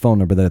that's the phone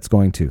number that it's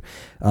going to.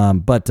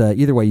 But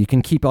either way, you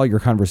can keep all your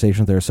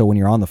conversations there. So when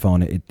you're on the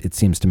phone, it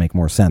seems to make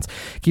more sense.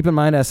 Keep in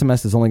mind,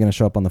 SMS is only going to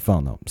show up on the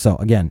phone though. So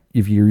again,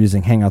 if you're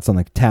using Hangouts on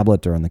the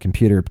tablet or on the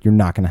computer, you're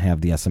not going to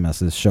have the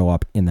SMSs show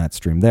up in that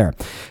stream there.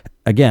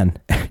 Again,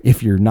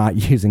 if you're not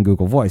using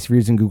Google Voice, if you're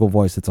using Google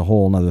Voice, it's a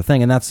whole other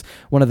thing. And that's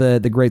one of the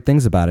great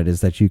things about it,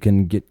 is that you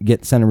can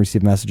get send and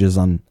receive messages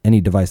on any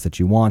device that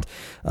you want.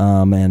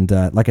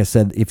 Like I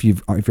said, if you're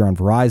on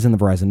Verizon, the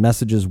Verizon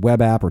Messages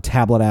web app or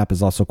tablet app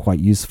is also quite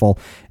useful.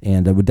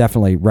 And I would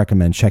definitely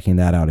recommend checking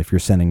that out if you're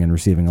sending and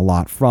receiving a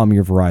lot from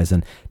your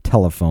Verizon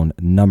telephone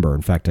number.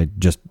 In fact, I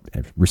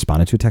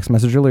responded to a text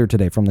message earlier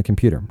today from the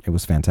computer. It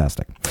was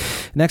fantastic.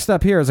 Next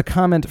up here is a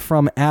comment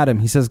from Adam.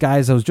 He says,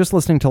 guys, I was just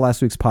listening to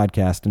last week's podcast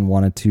and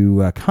wanted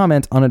to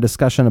comment on a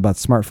discussion about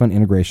smartphone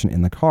integration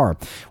in the car.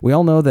 We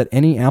all know that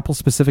any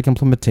Apple-specific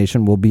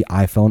implementation will be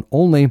iPhone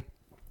only.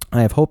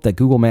 I have hope that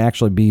Google may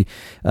actually be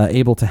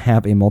able to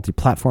have a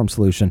multi-platform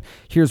solution.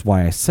 Here's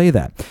why I say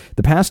that. In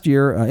the past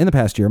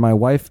year, my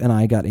wife and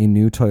I got a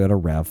new Toyota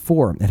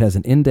RAV4. It has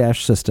an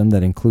in-dash system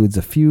that includes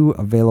a few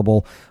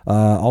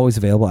always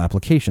available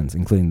applications,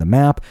 including the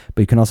map,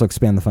 but you can also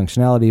expand the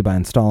functionality by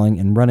installing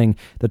and running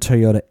the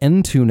Toyota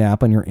N2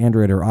 app on your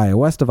Android or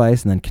iOS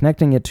device and then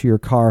connecting it to your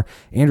car.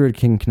 Android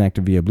can connect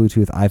via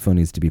Bluetooth. iPhone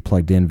needs to be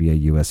plugged in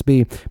via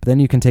USB. But then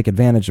you can take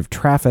advantage of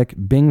traffic,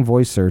 Bing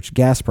voice search,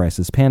 gas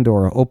prices,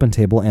 Pandora,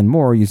 OpenTable, and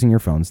more using your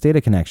phone's data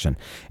connection.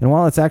 And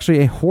while it's actually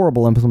a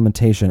horrible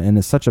implementation and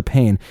is such a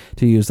pain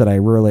to use that I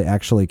rarely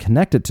actually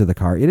connect it to the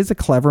car, it is a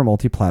clever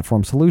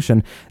multi-platform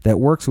solution that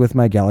works with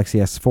my Galaxy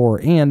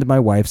S4 and my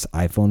wife's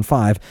iPhone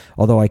 5,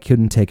 although I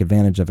couldn't take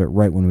advantage of it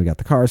right when we got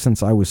the car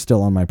since I was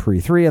still on my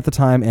Pre-3 at the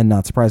time, and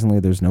not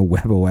surprisingly, there's no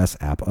WebOS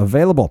app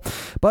available.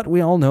 But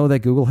we all know that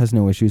Google has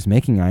no issues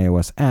making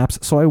iOS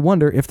apps, so I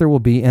wonder if there will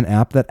be an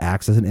app that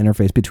acts as an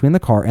interface between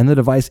the car and the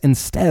device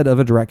instead of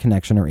a direct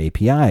connection or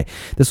API.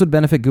 This would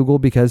benefit Google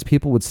because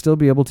people would still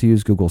be able to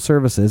use Google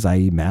services,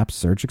 i.e. Maps,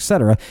 Search,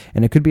 etc.,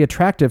 and it could be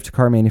attractive to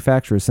car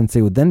manufacturers since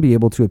they would then be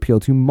able to appeal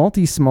to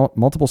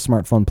multiple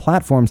smartphone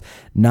platforms,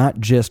 not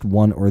just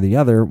one or the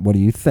other. What do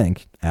you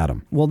think,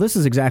 Adam? Well, this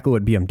is exactly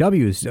what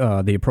BMW's,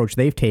 the approach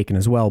they've taken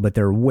as well, but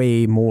they're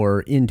way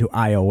more into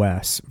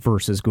iOS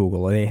versus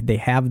Google. They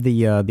have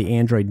the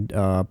Android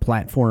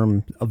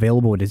platform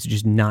available, but it's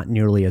just not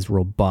nearly as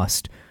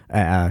robust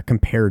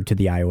compared to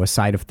the iOS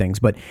side of things.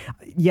 But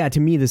yeah,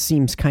 to me, this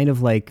seems kind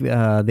of like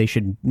they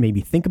should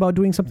maybe think about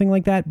doing something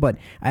like that. But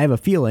I have a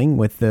feeling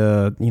with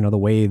the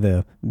way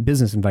the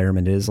business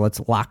environment is,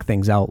 let's lock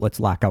things out, let's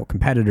lock out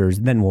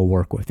competitors, then we'll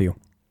work with you.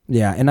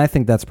 Yeah, and I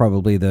think that's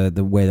probably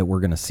the way that we're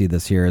going to see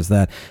this here is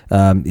that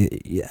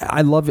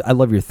I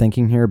love your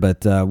thinking here,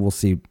 but we'll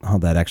see how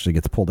that actually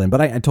gets pulled in. But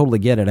I totally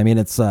get it. I mean,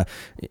 it's I've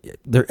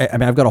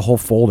got a whole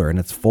folder and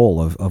it's full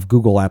of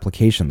Google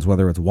applications,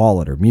 whether it's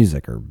Wallet or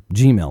Music or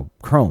Gmail,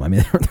 Chrome. I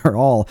mean, they're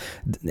all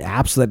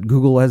apps that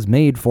Google has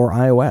made for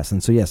iOS,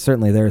 and so yes,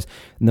 certainly there's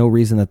no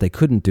reason that they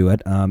couldn't do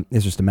it.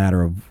 It's just a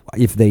matter of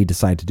if they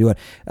decide to do it.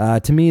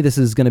 To me, this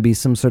is going to be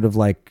some sort of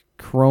like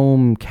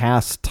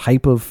Chromecast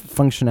type of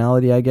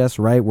functionality, I guess,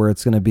 right? Where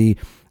it's going to be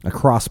a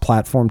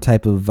cross-platform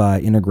type of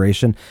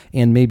integration,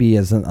 and maybe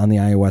as on the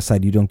iOS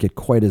side, you don't get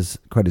quite as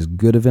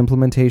good of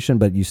implementation,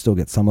 but you still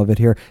get some of it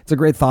here. It's a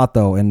great thought,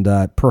 though, and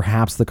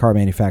perhaps the car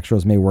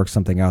manufacturers may work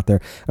something out there.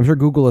 I'm sure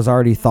Google has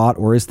already thought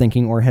or is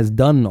thinking or has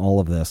done all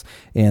of this,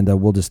 and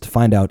we'll just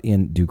find out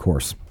in due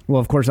course. Well,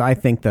 of course, I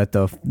think that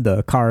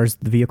the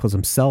vehicles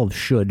themselves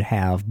should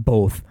have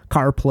both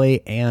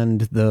CarPlay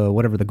and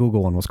whatever the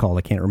Google one was called.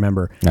 I can't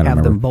remember.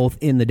 Them both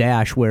in the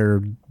dash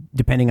where,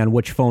 depending on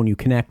which phone you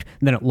connect,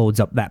 then it loads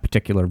up that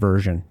particular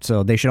version.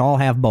 So they should all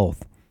have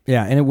both.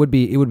 Yeah, and it would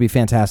be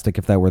fantastic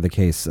if that were the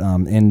case,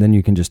 and then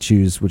you can just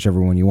choose whichever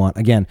one you want.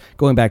 Again,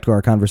 going back to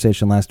our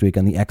conversation last week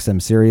on the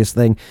XM Series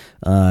thing,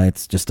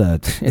 it's just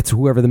it's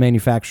whoever the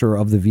manufacturer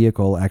of the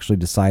vehicle actually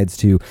decides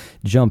to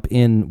jump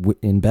in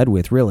bed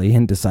with, really,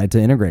 and decide to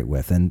integrate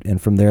with, and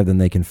from there, then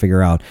they can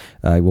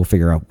we'll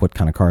figure out what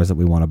kind of cars that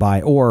we want to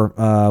buy, or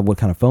what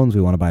kind of phones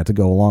we want to buy to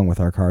go along with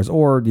our cars,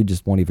 or you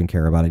just won't even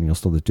care about it, and you'll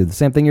still do the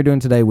same thing you're doing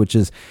today, which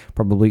is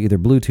probably either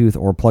Bluetooth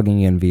or plugging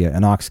in via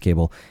an aux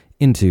cable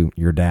into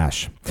your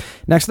dash.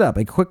 Next up,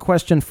 a quick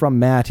question from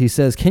Matt. He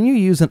says, can you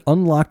use an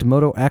unlocked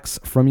Moto X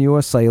from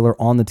US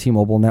Cellular on the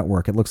T-Mobile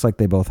network? It looks like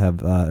they both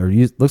have,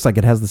 looks like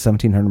it has the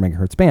 1700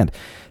 megahertz band.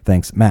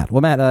 Thanks, Matt.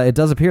 Well, Matt, it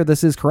does appear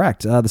this is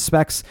correct. The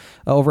specs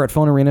over at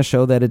Phone Arena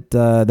show that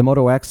the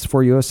Moto X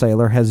for US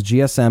Cellular has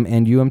GSM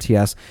and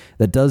UMTS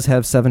that does have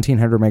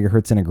 1700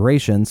 megahertz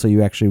integration, so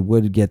you actually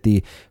would get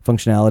the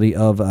functionality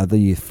of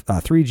the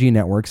 3G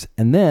networks,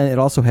 and then it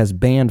also has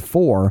band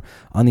 4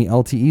 on the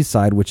LTE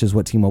side, which is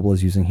what T-Mobile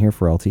is using here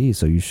for LTE,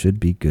 so you should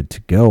be good to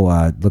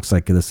go. Looks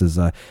like this is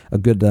a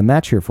good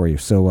match here for you.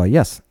 So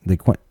yes, The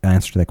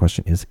answer to that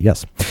question is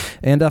yes.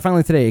 And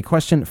finally today, a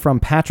question from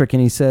Patrick,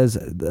 and he says,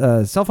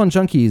 Cell Phone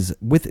Junkies,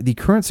 with the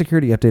current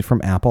security update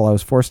from Apple, I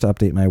was forced to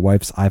update my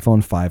wife's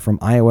iPhone 5 from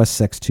iOS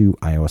 6 to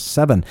iOS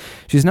 7.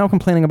 She's now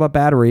complaining about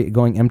battery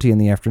going empty in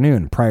the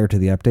afternoon. Prior to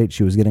the update,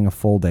 she was getting a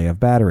full day of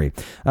battery.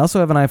 I also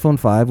have an iPhone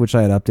 5, which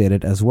I had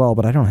updated as well,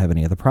 but I don't have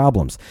any of the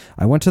problems.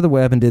 I went to the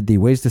web and did the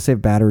ways to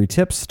save battery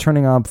tips,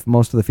 turning off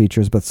most of the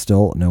features, but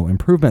still no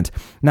improvement.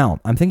 Now,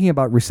 I'm thinking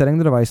about resetting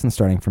the device and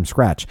starting from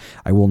scratch.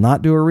 I will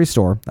not do a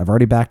restore. I've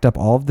already backed up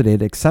all of the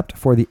data except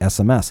for the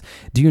SMS.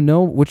 Do you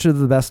know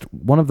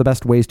one of the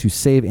best ways to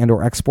save and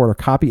or export or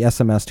copy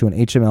SMS to an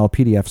HTML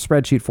PDF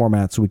spreadsheet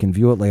format so we can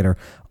view it later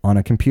on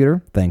a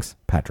computer? Thanks,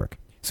 Patrick.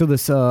 So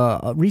this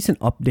recent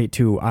update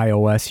to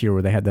iOS here,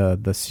 where they had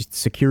the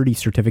security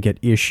certificate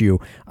issue,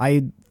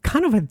 I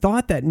kind of had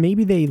thought that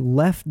maybe they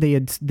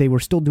were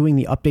still doing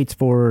the updates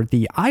for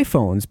the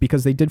iPhones,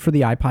 because they did for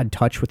the iPod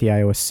Touch with the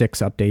iOS 6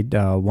 update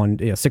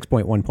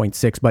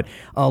 6.1.6. But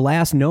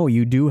alas, no,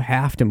 you do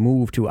have to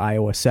move to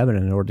iOS 7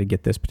 in order to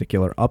get this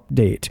particular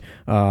update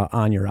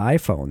on your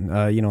iPhone.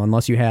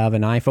 Unless you have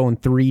an iPhone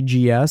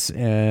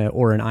 3GS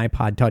or an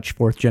iPod Touch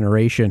 4th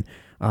generation.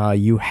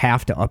 You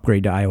have to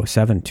upgrade to iOS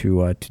 7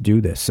 to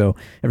do this. So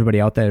everybody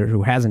out there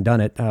who hasn't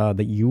done it,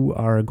 that you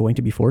are going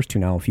to be forced to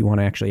now if you want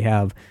to actually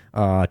have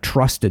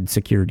trusted,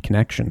 secured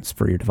connections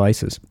for your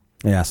devices.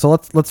 Yeah, so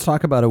let's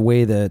talk about a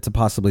way to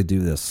possibly do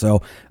this.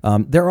 So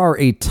there are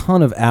a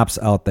ton of apps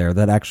out there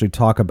that actually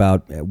talk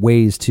about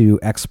ways to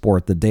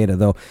export the data,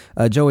 though,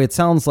 Joey, it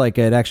sounds like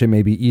it actually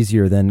may be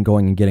easier than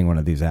going and getting one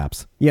of these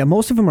apps. Yeah,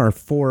 most of them are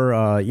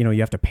for, you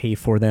have to pay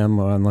for them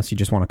unless you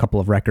just want a couple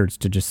of records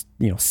to just,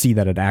 see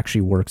that it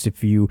actually works.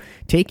 If you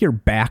take your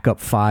backup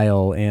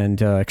file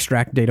and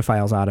extract data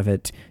files out of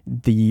it,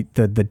 the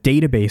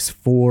database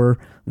for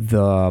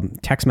the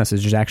text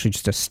message is actually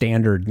just a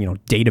standard,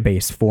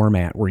 database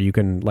format where you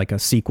can, like a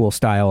SQL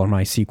style or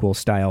MySQL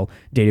style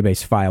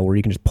database file, where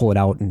you can just pull it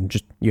out and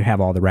just you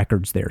have all the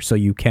records there. So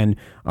you can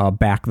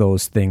back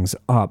those things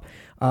up.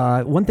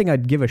 One thing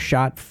I'd give a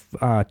shot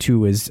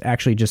to is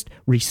actually just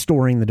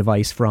restoring the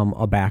device from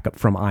a backup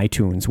from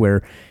iTunes,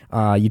 where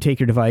you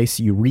take your device,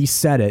 you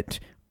reset it,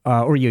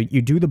 or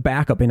you do the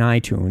backup in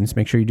iTunes,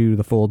 make sure you do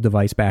the full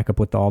device backup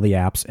with all the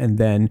apps, and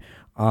then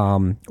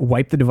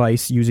wipe the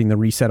device using the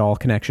reset all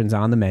connections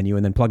on the menu,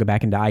 and then plug it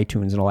back into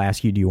iTunes, and it'll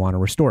ask you, do you want to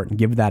restore it? And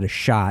give that a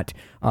shot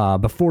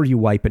before you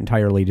wipe it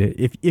entirely,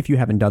 if you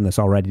haven't done this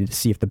already, to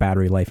see if the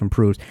battery life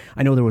improves.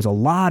 I know there was a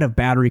lot of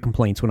battery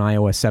complaints when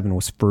iOS 7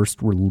 was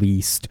first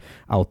released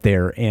out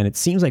there, and it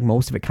seems like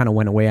most of it kind of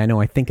went away.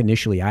 I think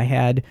initially I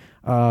had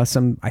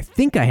some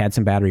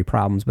battery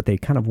problems, but they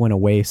kind of went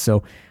away.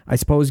 So I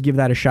suppose give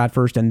that a shot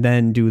first, and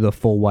then do the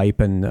full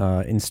wipe and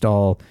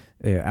install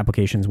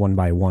applications one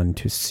by one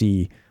to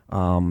see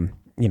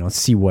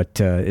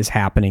what is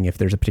happening, if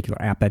there's a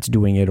particular app that's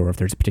doing it, or if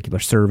there's a particular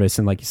service.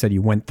 And like you said,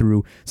 you went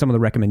through some of the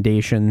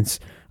recommendations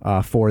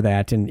for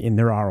that, and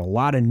there are a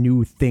lot of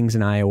new things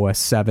in iOS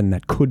 7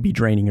 that could be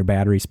draining your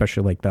battery,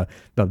 especially like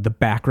the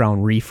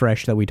background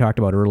refresh that we talked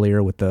about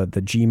earlier with the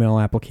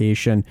Gmail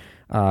application.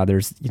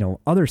 There's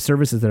other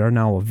services that are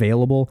now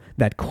available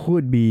that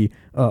could be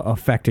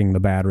affecting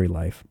the battery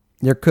life.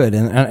 There could,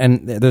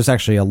 and there's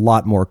actually a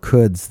lot more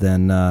coulds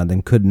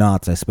than could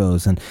nots, I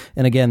suppose. And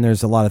again,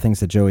 there's a lot of things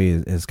that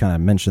Joey has kind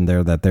of mentioned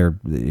there, that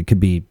it could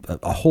be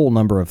a whole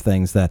number of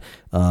things that,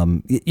 there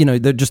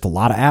are just a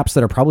lot of apps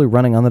that are probably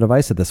running on the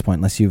device at this point,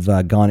 unless you've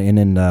gone in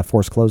and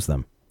force closed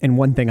them. And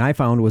one thing I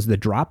found was the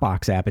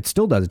Dropbox app. It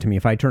still does it to me.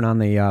 If I turn on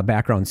the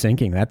background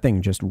syncing, that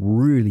thing just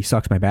really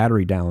sucks my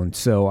battery down.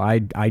 So I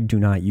do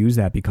not use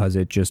that because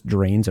it just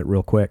drains it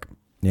real quick.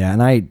 Yeah,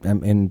 and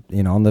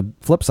on the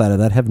flip side of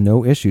that, have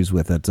no issues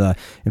with it.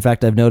 In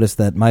fact, I've noticed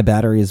that my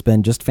battery has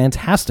been just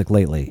fantastic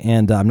lately,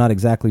 and I'm not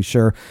exactly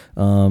sure,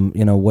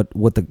 what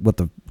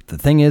the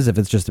thing is, if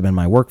it's just been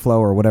my workflow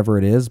or whatever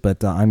it is,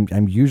 but I'm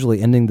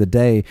usually ending the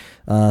day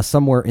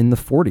somewhere in the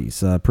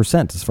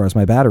 40% as far as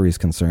my battery is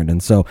concerned,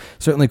 and so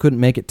certainly couldn't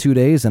make it 2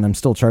 days, and I'm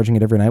still charging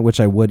it every night, which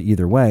I would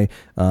either way,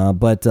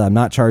 but I'm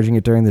not charging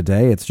it during the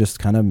day. It's just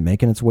kind of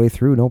making its way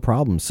through, no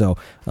problem. So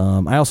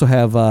I also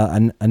have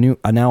I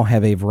now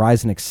have a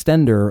Verizon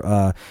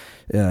extender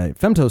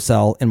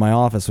femtocell in my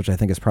office, which I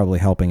think is probably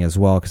helping as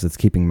well, because it's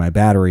keeping my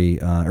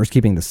battery or it's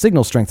keeping the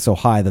signal strength so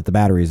high that the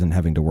battery isn't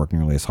having to work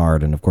nearly as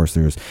hard. And of course,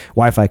 there's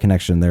Wi-Fi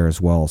connection there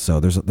as well. So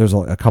there's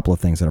a couple of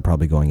things that are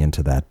probably going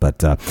into that.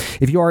 But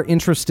if you are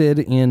interested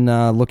in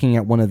looking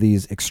at one of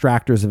these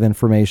extractors of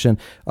information,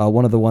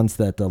 one of the ones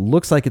that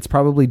looks like it's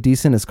probably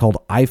decent is called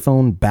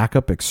iPhone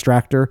Backup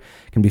Extractor.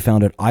 It can be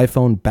found at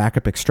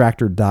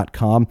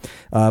iPhoneBackupExtractor.com.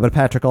 But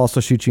Patrick, I'll also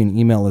shoot you an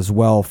email as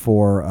well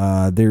for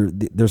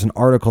there's an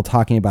article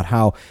talking about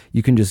how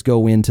you can just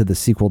go into the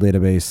SQL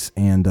database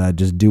and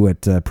just do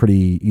it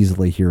pretty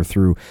easily here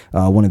through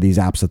one of these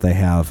apps that they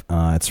have.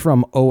 It's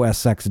from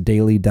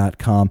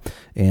osxdaily.com,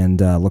 and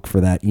look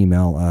for that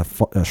email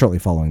shortly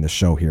following the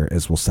show here,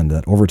 as we'll send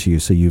that over to you,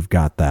 so you've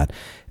got that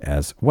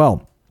as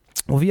well.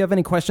 Well, if you have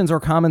any questions or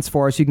comments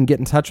for us, you can get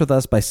in touch with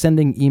us by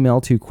sending email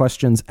to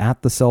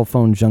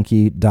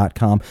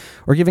questions@thecellphonejunkie.com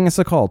or giving us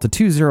a call to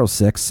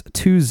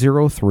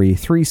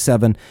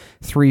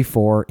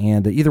 206-203-3734.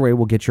 And either way,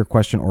 we'll get your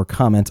question or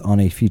comment on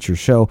a future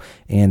show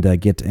and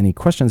get any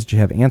questions that you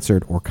have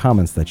answered or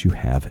comments that you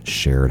have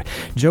shared.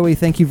 Joey,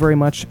 thank you very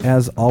much,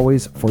 as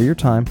always, for your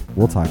time.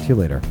 We'll talk to you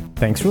later.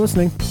 Thanks for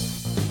listening.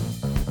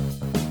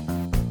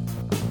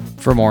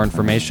 For more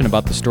information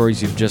about the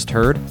stories you've just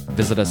heard,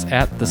 visit us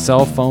at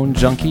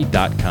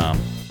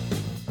thecellphonejunkie.com.